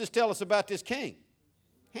 What's this tell us about this king?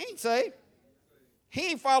 He ain't saved. He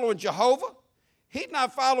ain't following Jehovah. He's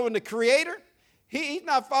not following the Creator. He's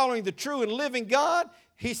not following the true and living God.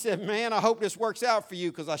 He said, man, I hope this works out for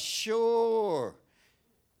you because I sure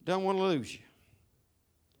don't want to lose you.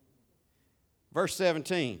 Verse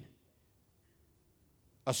 17.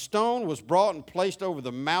 A stone was brought and placed over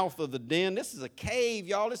the mouth of the den. This is a cave,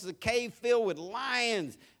 y'all. This is a cave filled with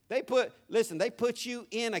lions. They put you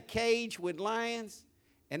in a cage with lions,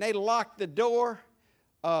 and they lock the door.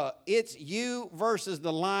 It's you versus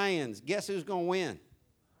the lions. Guess who's going to win?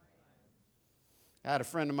 I had a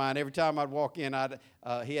friend of mine, every time I'd walk in,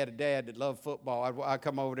 he had a dad that loved football. I'd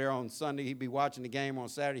come over there on Sunday, he'd be watching the game. On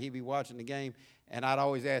Saturday, he'd be watching the game. And I'd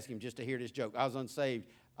always ask him just to hear this joke. I was unsaved.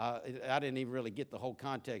 I didn't even really get the whole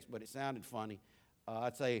context, but it sounded funny.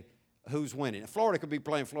 I'd say, who's winning? Florida could be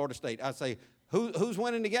playing Florida State. I'd say, who's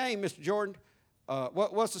winning the game, Mr. Jordan?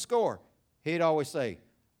 What's the score? He'd always say,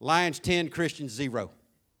 Lions 10, Christians 0.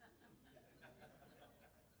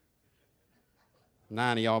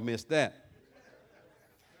 9 of y'all missed that.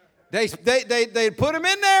 They put him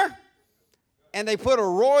in there, and they put a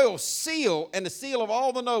royal seal and the seal of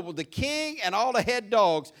all the nobles. The king and all the head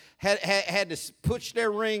dogs had to push their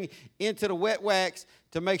ring into the wet wax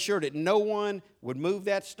to make sure that no one would move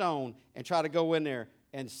that stone and try to go in there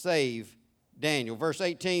and save Daniel. Verse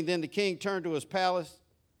 18, then the king returned to his palace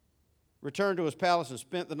and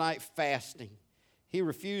spent the night fasting. He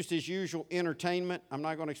refused his usual entertainment. I'm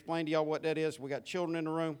not going to explain to y'all what that is. We got children in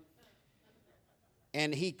the room.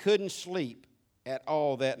 And he couldn't sleep at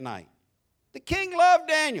all that night. The king loved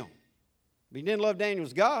Daniel, but he didn't love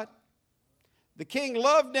Daniel's God. The king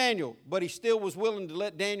loved Daniel, but he still was willing to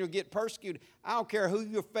let Daniel get persecuted. I don't care who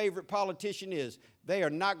your favorite politician is. They are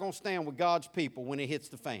not going to stand with God's people when it hits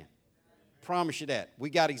the fan. Promise you that. We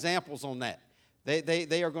got examples on that.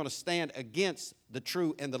 They are going to stand against the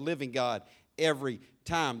true and the living God every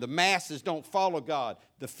time. The masses don't follow God.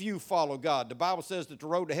 The few follow God. The Bible says that the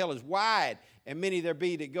road to hell is wide, and many there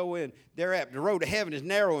be that go in thereat. The road to heaven is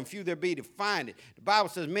narrow, and few there be to find it. The Bible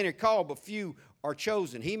says many are called, but few are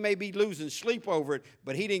chosen. He may be losing sleep over it,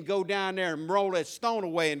 but he didn't go down there and roll that stone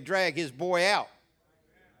away and drag his boy out.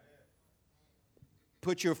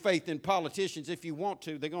 Put your faith in politicians if you want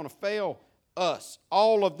to. They're going to fail us,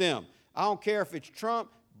 all of them. I don't care if it's Trump,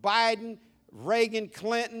 Biden, Reagan,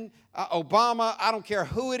 Clinton, Obama. I don't care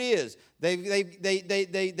who it is. They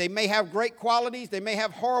may have great qualities. They may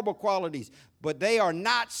have horrible qualities, but they are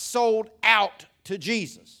not sold out to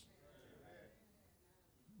Jesus.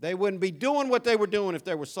 They wouldn't be doing what they were doing if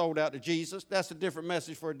they were sold out to Jesus. That's a different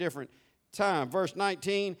message for a different time. Verse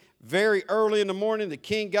 19, very early in the morning, the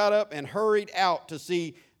king got up and hurried out to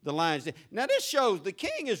see the lions. Now this shows the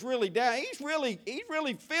king is really down. He's really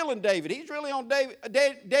feeling David. He's really on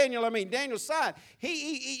Daniel's side.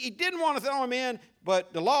 He didn't want to throw him in,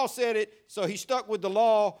 but the law said it, so he stuck with the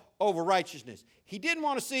law over righteousness. He didn't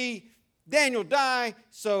want to see Daniel die,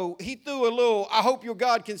 so he threw a little, I hope your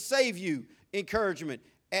God can save you encouragement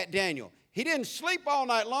at Daniel. He didn't sleep all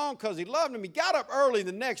night long because he loved him. He got up early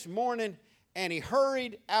the next morning and he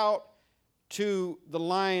hurried out to the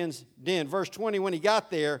lion's den. Verse 20, when he got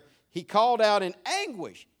there, he called out in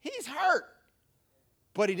anguish. He's hurt,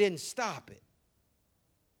 but he didn't stop it.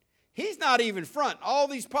 He's not even fronting. All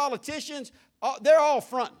these politicians, they're all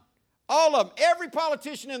fronting. All of them, every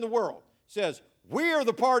politician in the world says, we're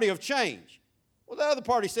the party of change. Well, the other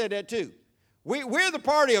party said that too. We're the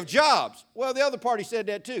party of jobs. Well, the other party said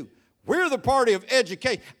that too. We're the party of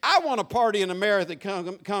education. I want a party in America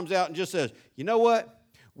that comes out and just says, you know what?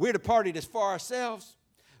 We're the party that's for ourselves.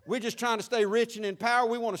 We're just trying to stay rich and in power.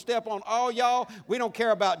 We want to step on all y'all. We don't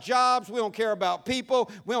care about jobs. We don't care about people.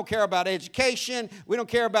 We don't care about education. We don't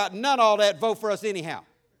care about none of all that. Vote for us anyhow.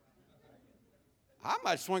 I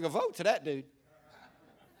might swing a vote to that dude.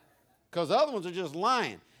 Because the other ones are just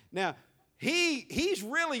lying. Now, he's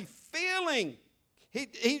really feeling,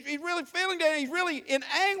 he's really feeling that. He's really in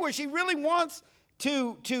anguish. He really wants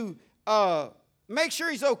to make sure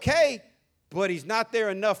he's okay, but he's not there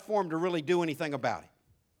enough for him to really do anything about it.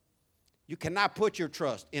 You cannot put your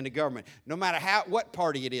trust in the government, no matter what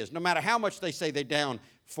party it is, no matter how much they say they're down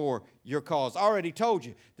for your cause. I already told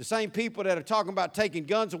you, the same people that are talking about taking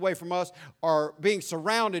guns away from us are being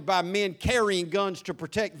surrounded by men carrying guns to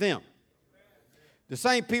protect them. The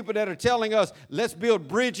same people that are telling us, let's build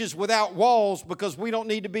bridges without walls because we don't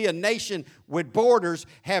need to be a nation with borders,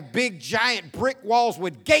 have big, giant brick walls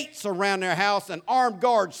with gates around their house and armed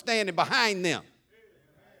guards standing behind them.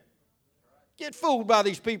 Get fooled by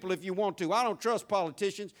these people if you want to. I don't trust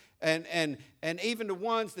politicians, and even the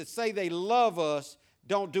ones that say they love us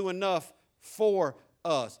don't do enough for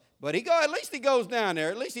us. But at least he goes down there.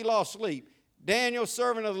 At least he lost sleep. Daniel,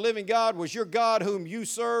 servant of the living God, was your God whom you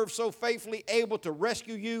serve so faithfully, able to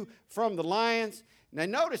rescue you from the lions. Now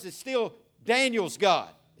notice it's still Daniel's God.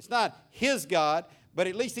 It's not his God, but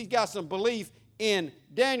at least he's got some belief in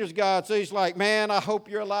Daniel's God. So he's like, man, I hope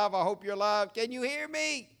you're alive. I hope you're alive. Can you hear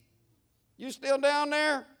me? You still down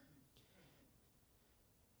there?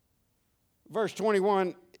 Verse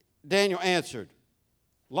 21, Daniel answered,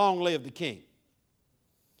 long live the king.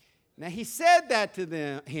 Now he said that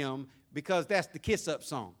to him because that's the kiss-up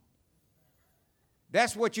song.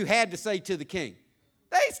 That's what you had to say to the king.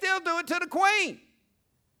 They still do it to the queen.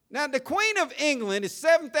 Now, the Queen of England is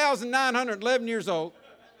 7,911 years old.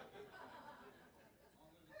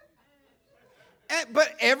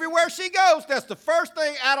 But everywhere she goes, that's the first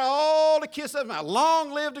thing out of all the kiss-ups.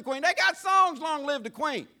 Long live the queen. They got songs, long live the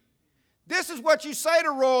queen. This is what you say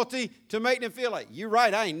to royalty to make them feel like, you're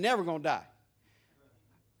right, I ain't never going to die.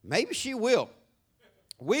 Maybe she will.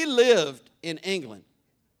 We lived in England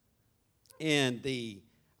in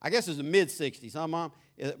I guess it was the mid-'60s, huh, Mom?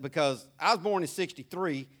 Because I was born in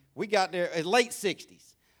 63. We got there in late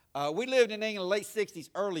 60s. We lived in England late 60s,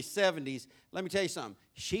 early 70s. Let me tell you something.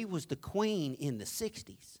 She was the queen in the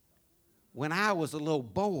 60s when I was a little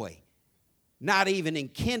boy, not even in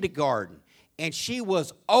kindergarten. And she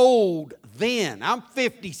was old then. I'm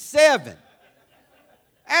 57.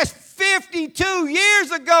 That's 52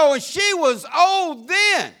 years ago, and she was old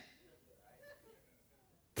then.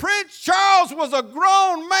 Prince Charles was a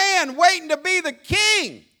grown man waiting to be the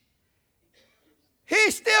king.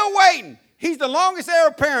 He's still waiting. He's the longest heir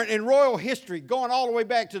apparent in royal history, going all the way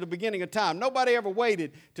back to the beginning of time. Nobody ever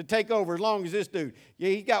waited to take over as long as this dude. Yeah,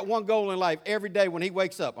 he's got one goal in life. Every day when he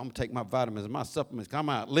wakes up, I'm going to take my vitamins and my supplements. Come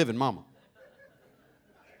out, living mama.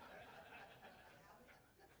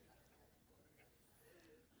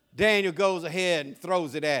 Daniel goes ahead and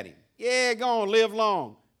throws it at him. Yeah, go on, live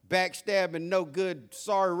long. Backstabbing, no good,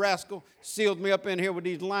 sorry rascal. Sealed me up in here with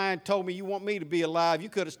these lions, told me you want me to be alive. You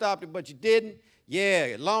could have stopped it, but you didn't.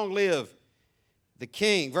 Yeah, long live the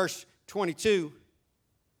king. Verse 22,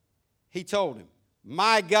 he told him,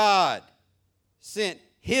 my God sent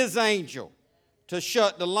his angel to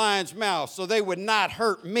shut the lion's mouth so they would not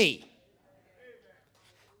hurt me.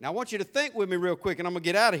 Now, I want you to think with me real quick, and I'm going to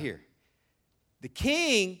get out of here. The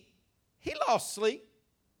king, he lost sleep.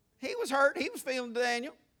 He was hurt. He was feeling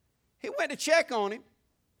Daniel. He went to check on him.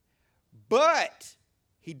 But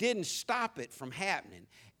he didn't stop it from happening.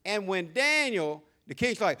 And when Daniel, the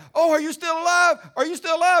king's like, oh, are you still alive? Are you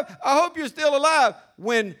still alive? I hope you're still alive.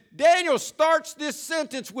 When Daniel starts this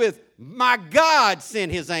sentence with, my God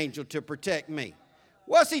sent his angel to protect me,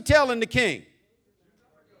 what's he telling the king?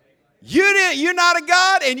 You're not a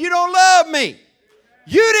God and you don't love me.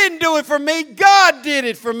 You didn't do it for me. God did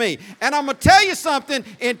it for me. And I'm going to tell you something,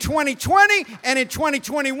 in 2020 and in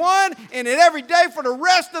 2021 and in every day for the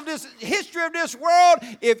rest of this history of this world,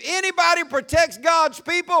 if anybody protects God's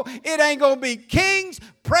people, it ain't going to be kings,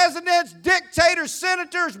 presidents, dictators,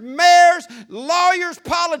 senators, mayors, lawyers,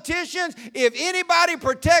 politicians. If anybody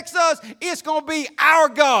protects us, it's going to be our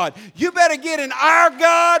God. You better get an our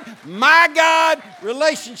God, my God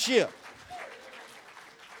relationship.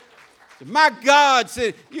 My God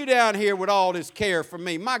said, you down here with all this care for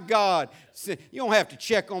me. My God said, you don't have to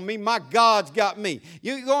check on me. My God's got me.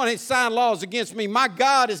 You go ahead and sign laws against me. My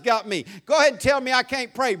God has got me. Go ahead and tell me I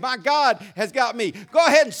can't pray. My God has got me. Go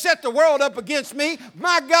ahead and set the world up against me.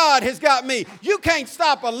 My God has got me. You can't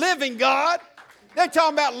stop a living God. They're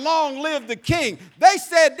talking about long live the king. They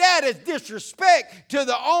said that as disrespect to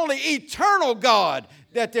the only eternal God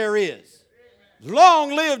that there is.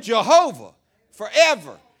 Long live Jehovah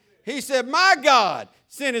forever. He said, my God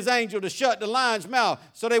sent his angel to shut the lion's mouth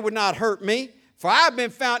so they would not hurt me, for I've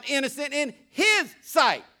been found innocent in his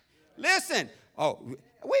sight. Listen,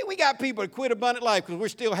 we got people that quit Abundant Life because we're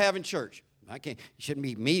still having church. You shouldn't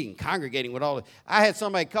be meeting, congregating with all of it. I had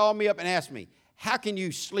somebody call me up and ask me, how can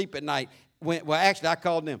you sleep at night? Actually, I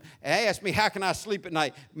called them. And they asked me, how can I sleep at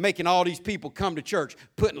night making all these people come to church,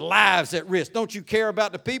 putting lives at risk? Don't you care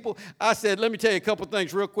about the people? I said, let me tell you a couple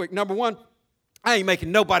things real quick. Number one, I ain't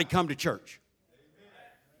making nobody come to church.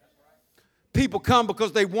 People come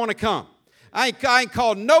because they want to come. I ain't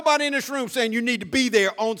called nobody in this room saying you need to be there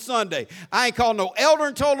on Sunday. I ain't called no elder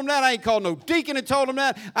and told them that. I ain't called no deacon and told them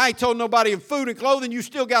that. I ain't told nobody in food and clothing you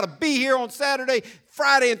still got to be here on Saturday,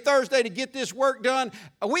 Friday, and Thursday to get this work done.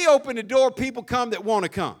 We open the door, people come that want to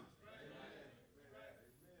come.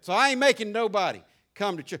 So I ain't making nobody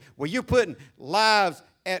come to church. Well, you're putting lives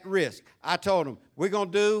at risk. I told them, we're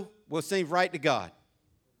going to do what seems right to God.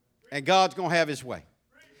 And God's going to have his way.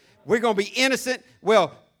 We're going to be innocent.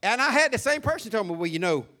 Well, and I had the same person tell me, well, you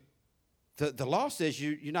know, the law says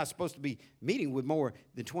you're not supposed to be meeting with more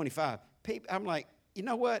than 25 people. I'm like, you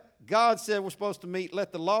know what? God said we're supposed to meet.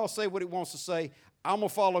 Let the law say what it wants to say. I'm going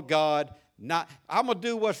to follow God. I'm going to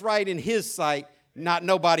do what's right in his sight, not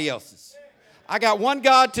nobody else's. I got one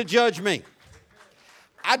God to judge me.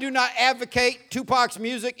 I do not advocate Tupac's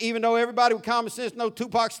music, even though everybody with common sense knows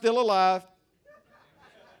Tupac's still alive.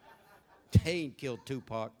 They ain't killed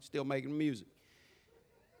Tupac, still making music.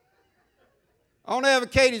 I don't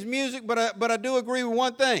advocate his music, but I do agree with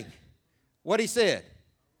one thing. What he said.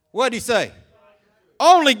 What did he say?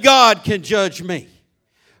 Only God can judge me.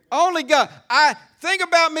 Only God. Think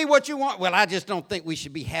about me what you want. Well, I just don't think we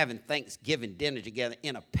should be having Thanksgiving dinner together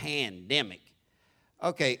in a pandemic.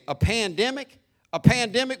 Okay, a pandemic? A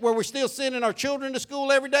pandemic where we're still sending our children to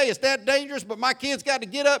school every day. Is that dangerous? But my kids got to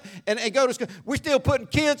get up and go to school. We're still putting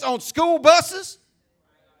kids on school buses?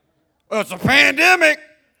 Well, it's a pandemic.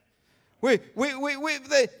 We're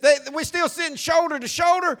still sitting shoulder to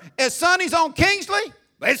shoulder as Sonny's on Kingsley.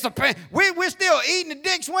 We're still eating the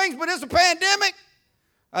Dick's wings, but it's a pandemic.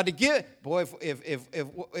 I had to get, boy,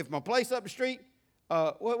 if my place up the street,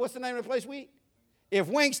 what's the name of the place we eat? If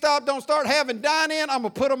Wingstop don't start having dine-in, I'm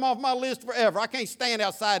going to put them off my list forever. I can't stand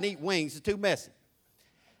outside and eat wings. It's too messy.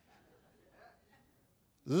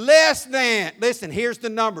 Listen, here's the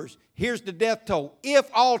numbers. Here's the death toll. If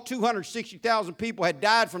all 260,000 people had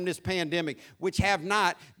died from this pandemic, which have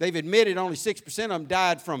not, they've admitted only 6% of them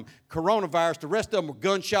died from coronavirus. The rest of them were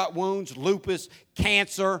gunshot wounds, lupus,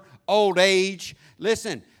 cancer, old age.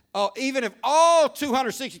 Listen, even if all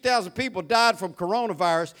 260,000 people died from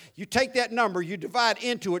coronavirus, you take that number, you divide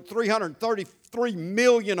into it 333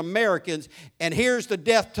 million Americans, and here's the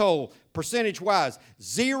death toll percentage-wise,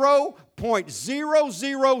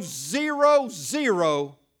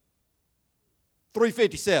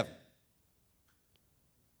 0.0000357.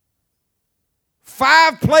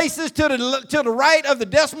 5 places to the right of the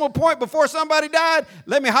decimal point before somebody died.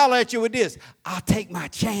 Let me holler at you with this. I'll take my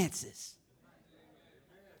chances.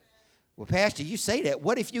 Well, Pastor, you say that.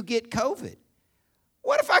 What if you get COVID?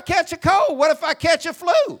 What if I catch a cold? What if I catch a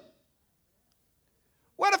flu?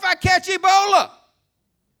 What if I catch Ebola?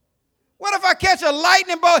 What if I catch a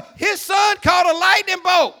lightning bolt? His son caught a lightning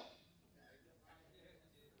bolt.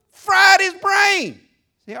 Fried his brain.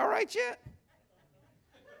 Is he all right yet?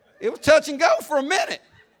 It was touch and go for a minute.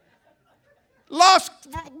 Lost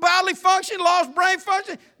bodily function, lost brain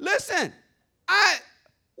function. Listen,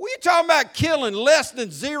 we talking about killing less than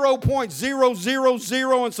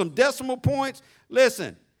 0.000 and some decimal points.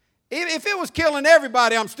 Listen, if it was killing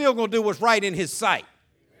everybody, I'm still going to do what's right in his sight.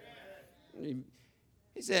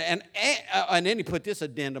 He said, and then he put this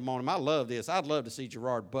addendum on him. I love this. I'd love to see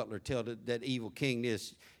Gerard Butler tell that evil king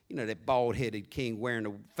this, that bald-headed king wearing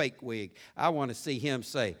a fake wig. I want to see him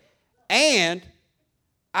say, and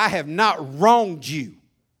I have not wronged you,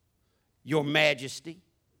 your majesty. You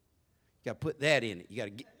got to put that in it. You got to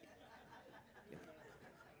get.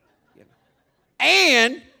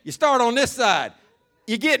 And you start on this side.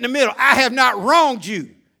 You get in the middle. I have not wronged you,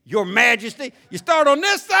 your majesty. You start on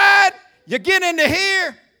this side. You get into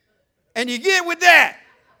here. And you get with that.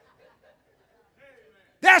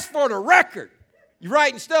 That's for the record. You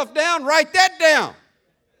writing stuff down? Write that down.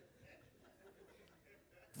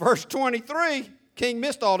 Verse 23, king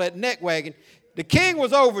missed all that neck wagging. The king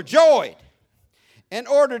was overjoyed and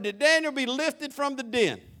ordered that Daniel be lifted from the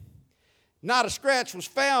den. Not a scratch was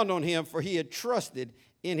found on him, for he had trusted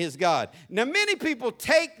in his God. Now, many people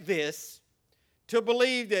take this to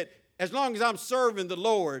believe that as long as I'm serving the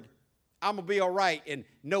Lord, I'm going to be all right and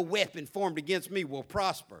no weapon formed against me will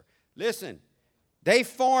prosper. Listen, they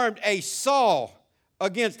formed a saw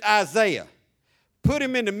against Isaiah. Put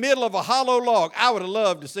him in the middle of a hollow log. I would have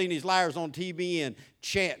loved to see these liars on TBN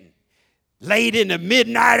chanting. Late in the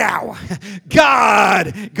midnight hour,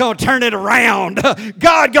 God gonna turn it around.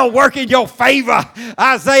 God gonna work in your favor,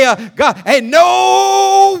 Isaiah. God, and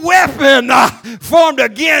no weapon formed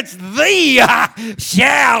against thee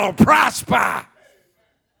shall prosper.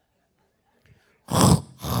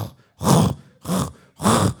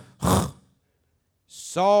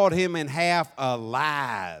 Sawed him in half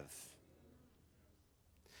alive.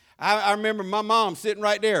 I remember my mom sitting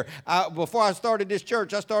right there. Before I started this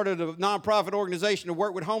church, I started a nonprofit organization to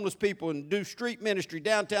work with homeless people and do street ministry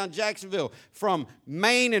downtown Jacksonville from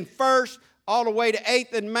Main and First all the way to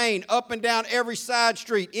 8th and Main, up and down every side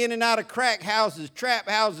street, in and out of crack houses, trap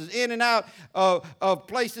houses, in and out of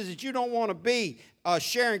places that you don't want to be,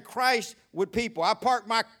 sharing Christ with people. I parked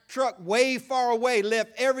my truck way far away,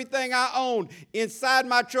 left everything I owned inside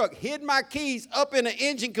my truck, hid my keys up in the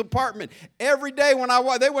engine compartment. Every day when I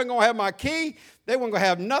walked, they wasn't going to have my key. They weren't going to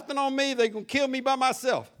have nothing on me. They going to kill me by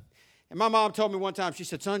myself. And my mom told me one time, she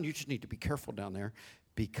said, son, you just need to be careful down there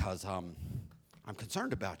because I'm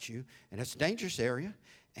concerned about you, and it's a dangerous area,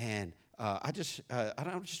 and I just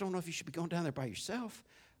don't know if you should be going down there by yourself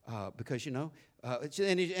because, and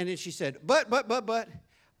then she said, but,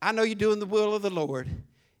 I know you're doing the will of the Lord,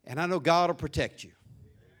 and I know God will protect you.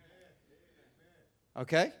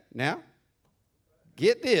 Okay, now,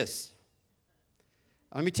 get this.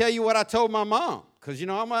 Let me tell you what I told my mom, because,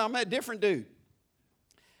 I'm a different dude.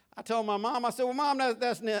 I told my mom, I said, well, Mom,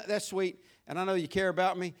 that's sweet, and I know you care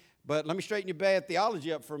about me, but let me straighten your bad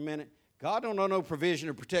theology up for a minute. God don't know no provision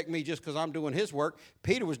to protect me just because I'm doing his work.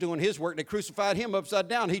 Peter was doing his work. They crucified him upside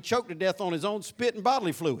down. He choked to death on his own spit and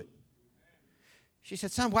bodily fluid. She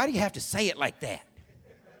said, son, why do you have to say it like that?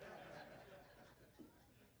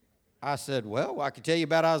 I said, well, I can tell you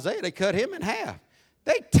about Isaiah. They cut him in half.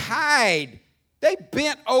 They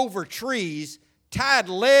bent over trees, tied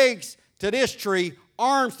legs to this tree,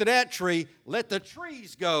 arms to that tree, let the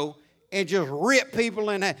trees go, and just rip people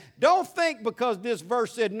in half. Don't think because this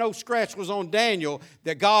verse said no scratch was on Daniel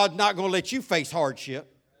that God's not going to let you face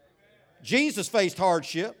hardship. Jesus faced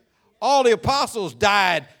hardship. All the apostles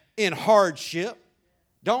died in hardship.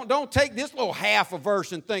 Don't take this little half a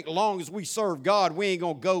verse and think, long as we serve God, we ain't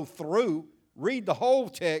going to go through. Read the whole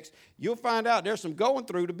text. You'll find out there's some going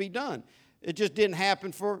through to be done. It just didn't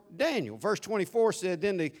happen for Daniel. Verse 24 said,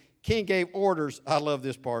 then the king gave orders. I love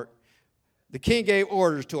this part. The king gave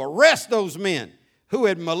orders to arrest those men who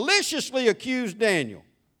had maliciously accused Daniel.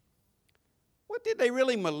 What, did they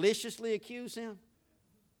really maliciously accuse him?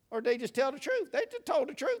 Or did they just tell the truth? They just told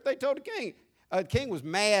the truth. They told the king. The king was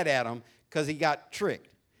mad at him because he got tricked.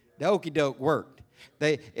 The okie doke worked.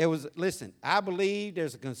 Listen, I believe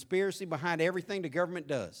there's a conspiracy behind everything the government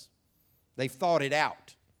does. They've thought it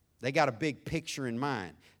out. They got a big picture in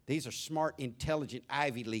mind. These are smart, intelligent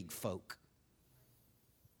Ivy League folk.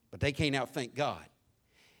 But they can't outthink God.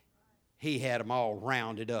 He had them all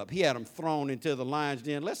rounded up. He had them thrown into the lion's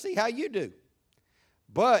den. Let's see how you do.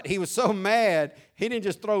 But he was so mad, he didn't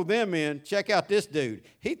just throw them in. Check out this dude.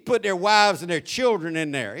 He put their wives and their children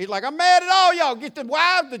in there. He's like, I'm mad at all y'all. Get the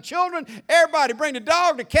wives, the children, everybody. Bring the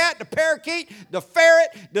dog, the cat, the parakeet, the ferret,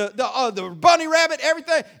 the bunny rabbit,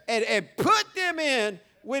 everything, and put them in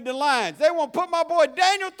with the lions. They want to put my boy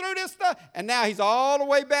Daniel through this stuff, and now he's all the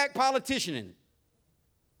way back politicianing.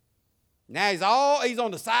 Now he's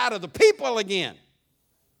on the side of the people again.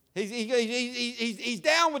 He's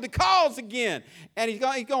down with the cause again. And he's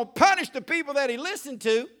going to punish the people that he listened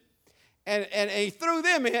to. And he threw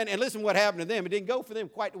them in. And listen what happened to them. It didn't go for them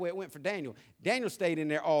quite the way it went for Daniel. Daniel stayed in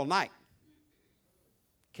there all night.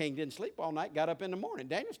 King didn't sleep all night, got up in the morning.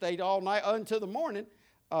 Daniel stayed all night until the morning,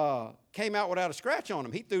 came out without a scratch on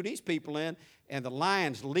him. He threw these people in, and the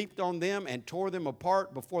lions leaped on them and tore them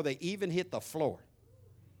apart before they even hit the floor.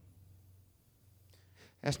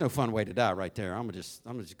 That's no fun way to die right there. I'm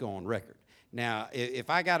gonna just go on record. Now,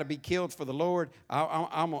 if I got to be killed for the Lord,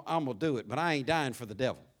 I'm gonna do it. But I ain't dying for the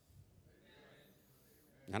devil,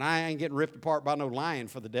 and I ain't getting ripped apart by no lion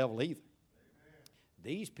for the devil either.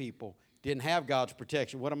 These people didn't have God's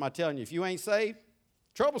protection. What am I telling you? If you ain't saved,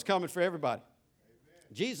 trouble's coming for everybody.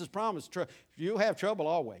 Jesus promised you'll have trouble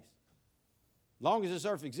always. As long as this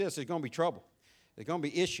earth exists, there's going to be trouble. There's going to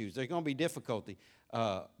be issues. There's going to be difficulty.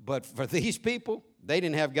 But for these people, they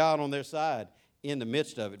didn't have God on their side in the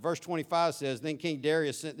midst of it. Verse 25 says, Then King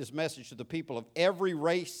Darius sent this message to the people of every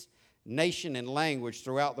race, nation, and language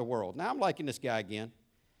throughout the world. Now, I'm liking this guy again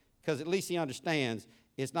because at least he understands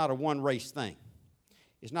it's not a one-race thing.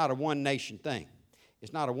 It's not a one-nation thing.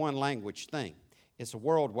 It's not a one-language thing. It's a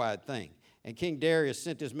worldwide thing. And King Darius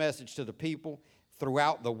sent this message to the people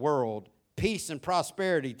throughout the world, peace and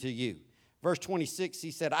prosperity to you. Verse 26,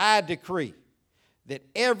 he said, I decree that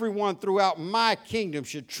everyone throughout my kingdom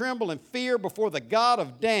should tremble and fear before the God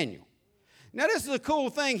of Daniel. Now, this is a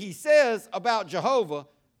cool thing he says about Jehovah,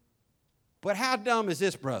 but how dumb is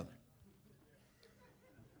this brother?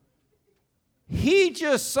 He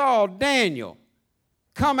just saw Daniel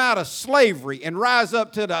come out of slavery and rise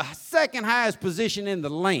up to the second highest position in the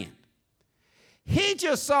land. He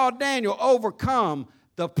just saw Daniel overcome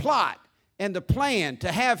the plot and the plan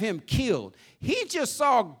to have him killed. He just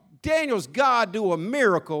saw Daniel's God do a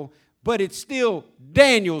miracle, but it's still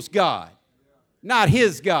Daniel's God, not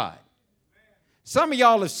his God. Some of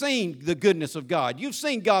y'all have seen the goodness of God. You've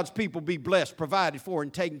seen God's people be blessed, provided for,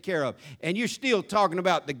 and taken care of, and you're still talking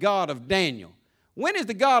about the God of Daniel. When is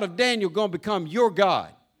the God of Daniel going to become your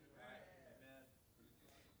God?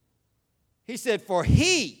 He said, for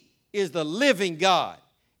he is the living God,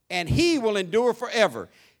 and he will endure forever.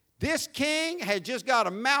 This king had just got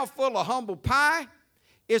a mouthful of humble pie.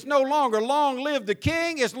 It's no longer long live the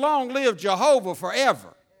king, it's long live Jehovah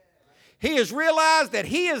forever. He has realized that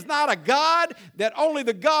he is not a God, that only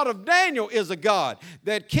the God of Daniel is a God.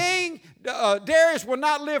 That King Darius will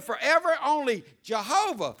not live forever, only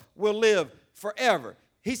Jehovah will live forever.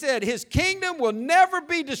 He said his kingdom will never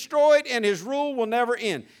be destroyed and his rule will never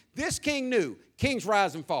end. This king knew kings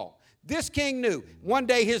rise and fall. This king knew one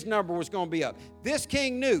day his number was going to be up. This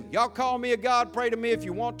king knew, y'all call me a God, pray to me if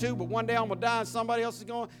you want to, but one day I'm going to die and somebody else is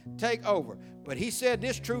going to take over. But he said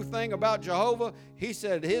this true thing about Jehovah. He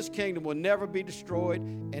said his kingdom will never be destroyed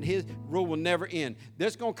and his rule will never end.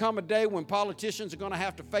 There's going to come a day when politicians are going to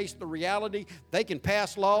have to face the reality. They can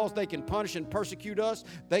pass laws. They can punish and persecute us.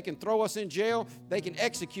 They can throw us in jail. They can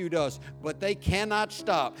execute us. But they cannot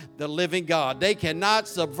stop the living God. They cannot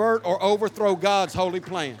subvert or overthrow God's holy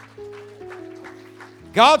plan.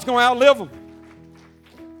 God's going to outlive them.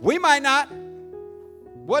 We might not.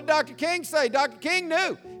 What did Dr. King say? Dr. King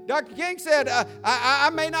knew. Dr. King said, I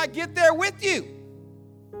may not get there with you,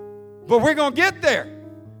 but we're going to get there.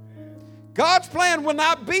 God's plan will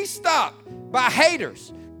not be stopped by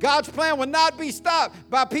haters. God's plan will not be stopped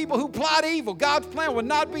by people who plot evil. God's plan will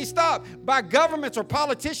not be stopped by governments or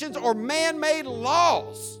politicians or man-made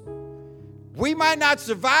laws. We might not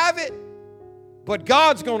survive it, but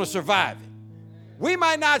God's going to survive it. We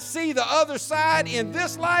might not see the other side in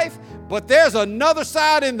this life, but there's another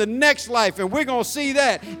side in the next life, and we're going to see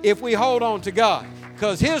that if we hold on to God,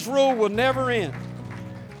 because his rule will never end.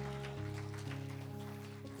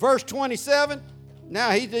 Verse 27,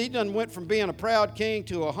 Now he done went from being a proud king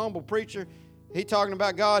to a humble preacher. He talking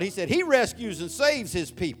about God. He said he rescues and saves his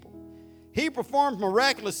people. He performs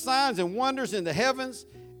miraculous signs and wonders in the heavens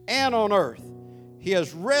and on earth. He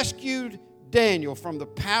has rescued Daniel from the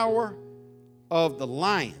power of the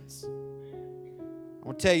lions. I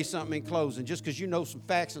want to tell you something in closing. Just because you know some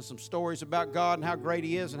facts and some stories about God and how great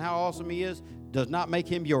he is and how awesome he is does not make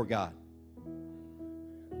him your God.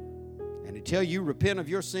 And until you repent of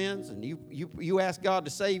your sins and you ask God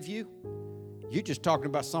to save you, you're just talking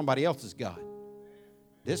about somebody else's God.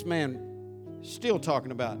 This man is still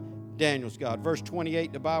talking about Daniel's God. Verse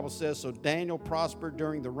 28, the Bible says, so Daniel prospered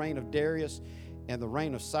during the reign of Darius and the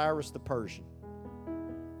reign of Cyrus the Persian.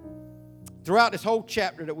 Throughout this whole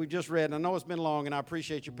chapter that we've just read, and I know it's been long and I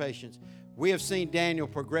appreciate your patience, we have seen Daniel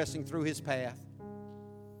progressing through his path.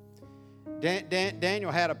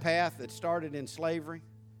 Daniel had a path that started in slavery,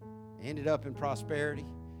 ended up in prosperity.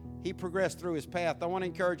 He progressed through his path. I want to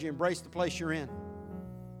encourage you, embrace the place you're in.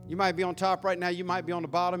 You might be on top right now. You might be on the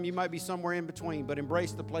bottom. You might be somewhere in between, but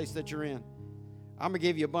embrace the place that you're in. I'm going to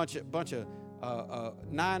give you a bunch of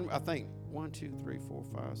 9, I think, 1, 2, 3, 4,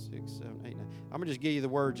 5, 6, 7, 8, 9. I'm going to just give you the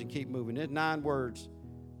words and keep moving. There's 9 words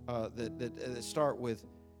that start with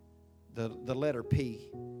the letter P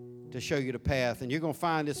to show you the path. And you're going to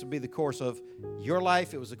find this will be the course of your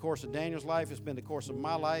life. It was the course of Daniel's life. It's been the course of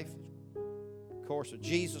my life, the course of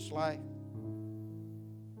Jesus' life,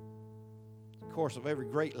 the course of every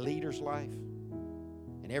great leader's life,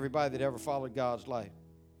 and everybody that ever followed God's life.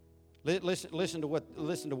 Listen to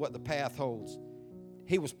what the path holds.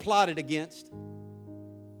 He was plotted against.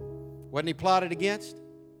 Wasn't he plotted against?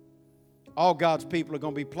 All God's people are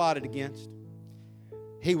going to be plotted against.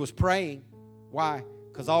 He was praying. Why?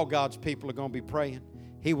 Because all God's people are going to be praying.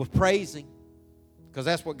 He was praising, because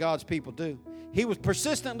that's what God's people do. He was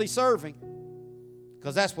persistently serving,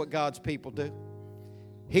 because that's what God's people do.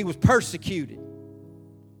 He was persecuted.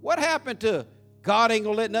 What happened to God ain't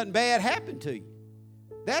going to let nothing bad happen to you?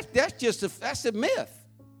 That's a myth.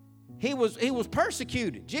 He was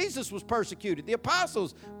persecuted. Jesus was persecuted. The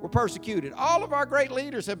apostles were persecuted. All of our great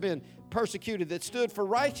leaders have been persecuted that stood for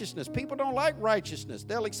righteousness. People don't like righteousness.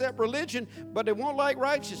 They'll accept religion, but they won't like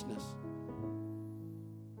righteousness.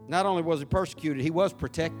 Not only was he persecuted, he was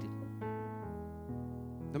protected.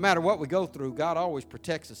 No matter what we go through, God always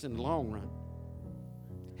protects us in the long run.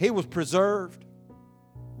 He was preserved.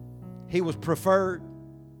 He was preferred.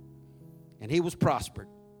 And he was prospered.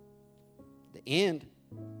 The end,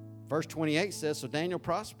 verse 28 says, so Daniel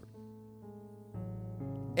prospered.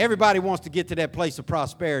 Everybody wants to get to that place of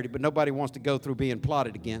prosperity, but nobody wants to go through being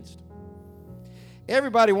plotted against.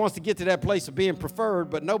 Everybody wants to get to that place of being preferred,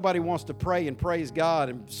 but nobody wants to pray and praise God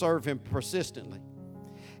and serve him persistently.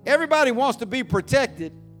 Everybody wants to be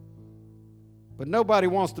protected, but nobody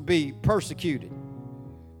wants to be persecuted.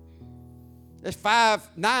 There's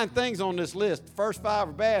 9 things on this list. The first 5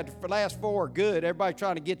 are bad. The last 4 are good. Everybody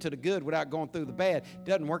trying to get to the good without going through the bad. It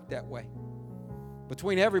doesn't work that way.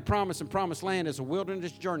 Between every promise and promised land is a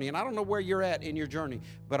wilderness journey. And I don't know where you're at in your journey,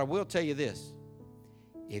 but I will tell you this.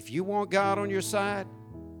 If you want God on your side,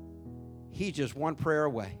 he's just one prayer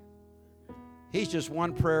away. He's just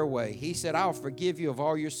one prayer away. He said, I'll forgive you of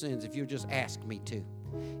all your sins if you'll just ask me to.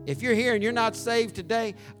 If you're here and you're not saved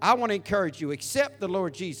today, I want to encourage you, accept the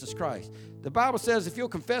Lord Jesus Christ. The Bible says if you'll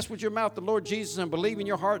confess with your mouth the Lord Jesus and believe in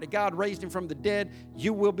your heart that God raised him from the dead,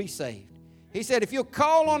 you will be saved. He said if you'll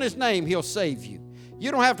call on his name, he'll save you. You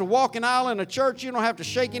don't have to walk an aisle in a church. You don't have to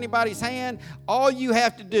shake anybody's hand. All you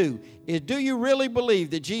have to do is, do you really believe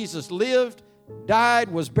that Jesus lived, died,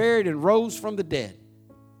 was buried, and rose from the dead?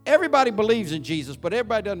 Everybody believes in Jesus, but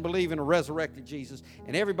everybody doesn't believe in a resurrected Jesus,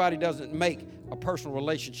 and everybody doesn't make a personal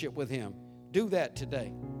relationship with him. Do that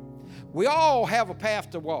today. We all have a path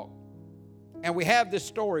to walk, and we have this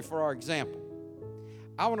story for our example.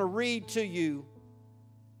 I want to read to you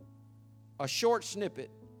a short snippet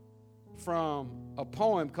from a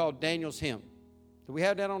poem called Daniel's Hymn. Do we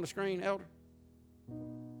have that on the screen, Elder?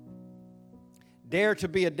 Dare to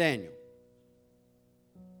be a Daniel.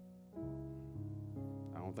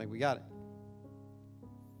 I don't think we got it.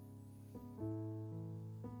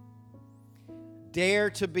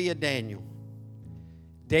 Dare to be a Daniel.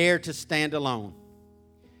 Dare to stand alone.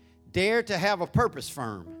 Dare to have a purpose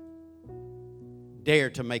firm.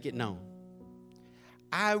 Dare to make it known.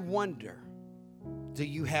 I wonder, do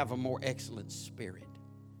you have a more excellent spirit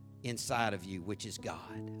inside of you, which is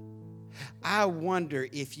God? I wonder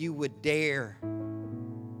if you would dare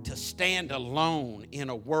to stand alone in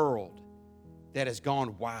a world that has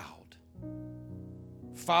gone wild,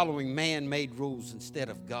 following man-made rules instead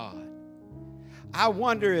of God. I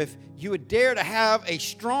wonder if you would dare to have a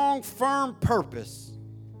strong, firm purpose,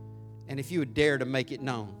 and if you would dare to make it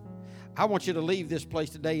known. I want you to leave this place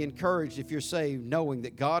today encouraged, if you're saved, knowing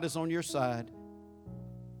that God is on your side.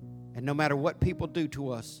 And no matter what people do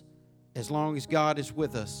to us, as long as God is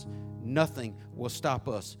with us, nothing will stop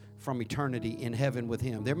us from eternity in heaven with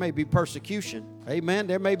Him. There may be persecution, amen.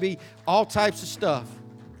 There may be all types of stuff,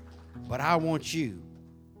 but I want you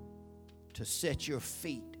to set your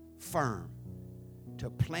feet firm, to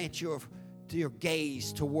plant your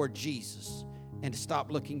gaze toward Jesus, and to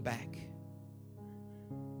stop looking back.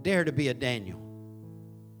 Dare to be a Daniel.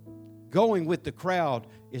 Going with the crowd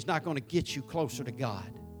is not going to get you closer to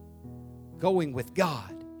God. Going with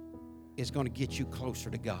God is going to get you closer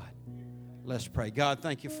to God. Let's pray. God,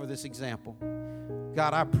 thank you for this example.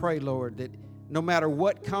 God, I pray, Lord, that no matter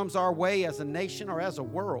what comes our way as a nation or as a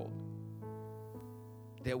world,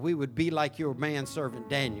 that we would be like your manservant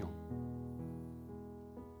Daniel.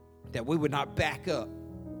 That we would not back up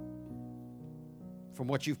from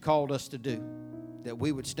what you've called us to do. That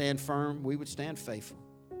we would stand firm, we would stand faithful,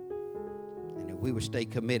 and that we would stay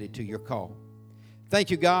committed to your call.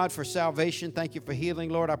 Thank you, God, for salvation. Thank you for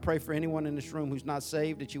healing. Lord, I pray for anyone in this room who's not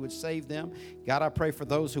saved, that you would save them. God, I pray for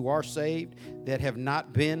those who are saved that have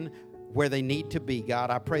not been where they need to be. God,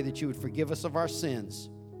 I pray that you would forgive us of our sins.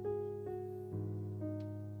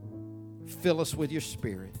 Fill us with your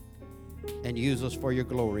Spirit and use us for your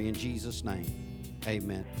glory. In Jesus' name,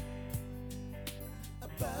 amen.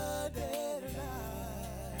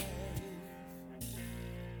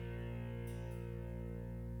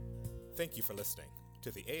 Thank you for listening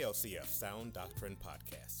to the ALCF Sound Doctrine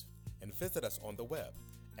Podcast, and visit us on the web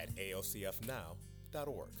at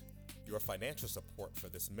alcfnow.org. Your financial support for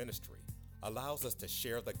this ministry allows us to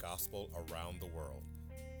share the gospel around the world.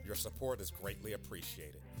 Your support is greatly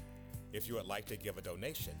appreciated. If you would like to give a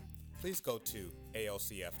donation, please go to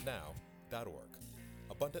alcfnow.org.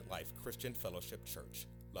 Abundant Life Christian Fellowship Church,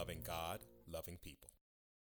 loving God, loving people.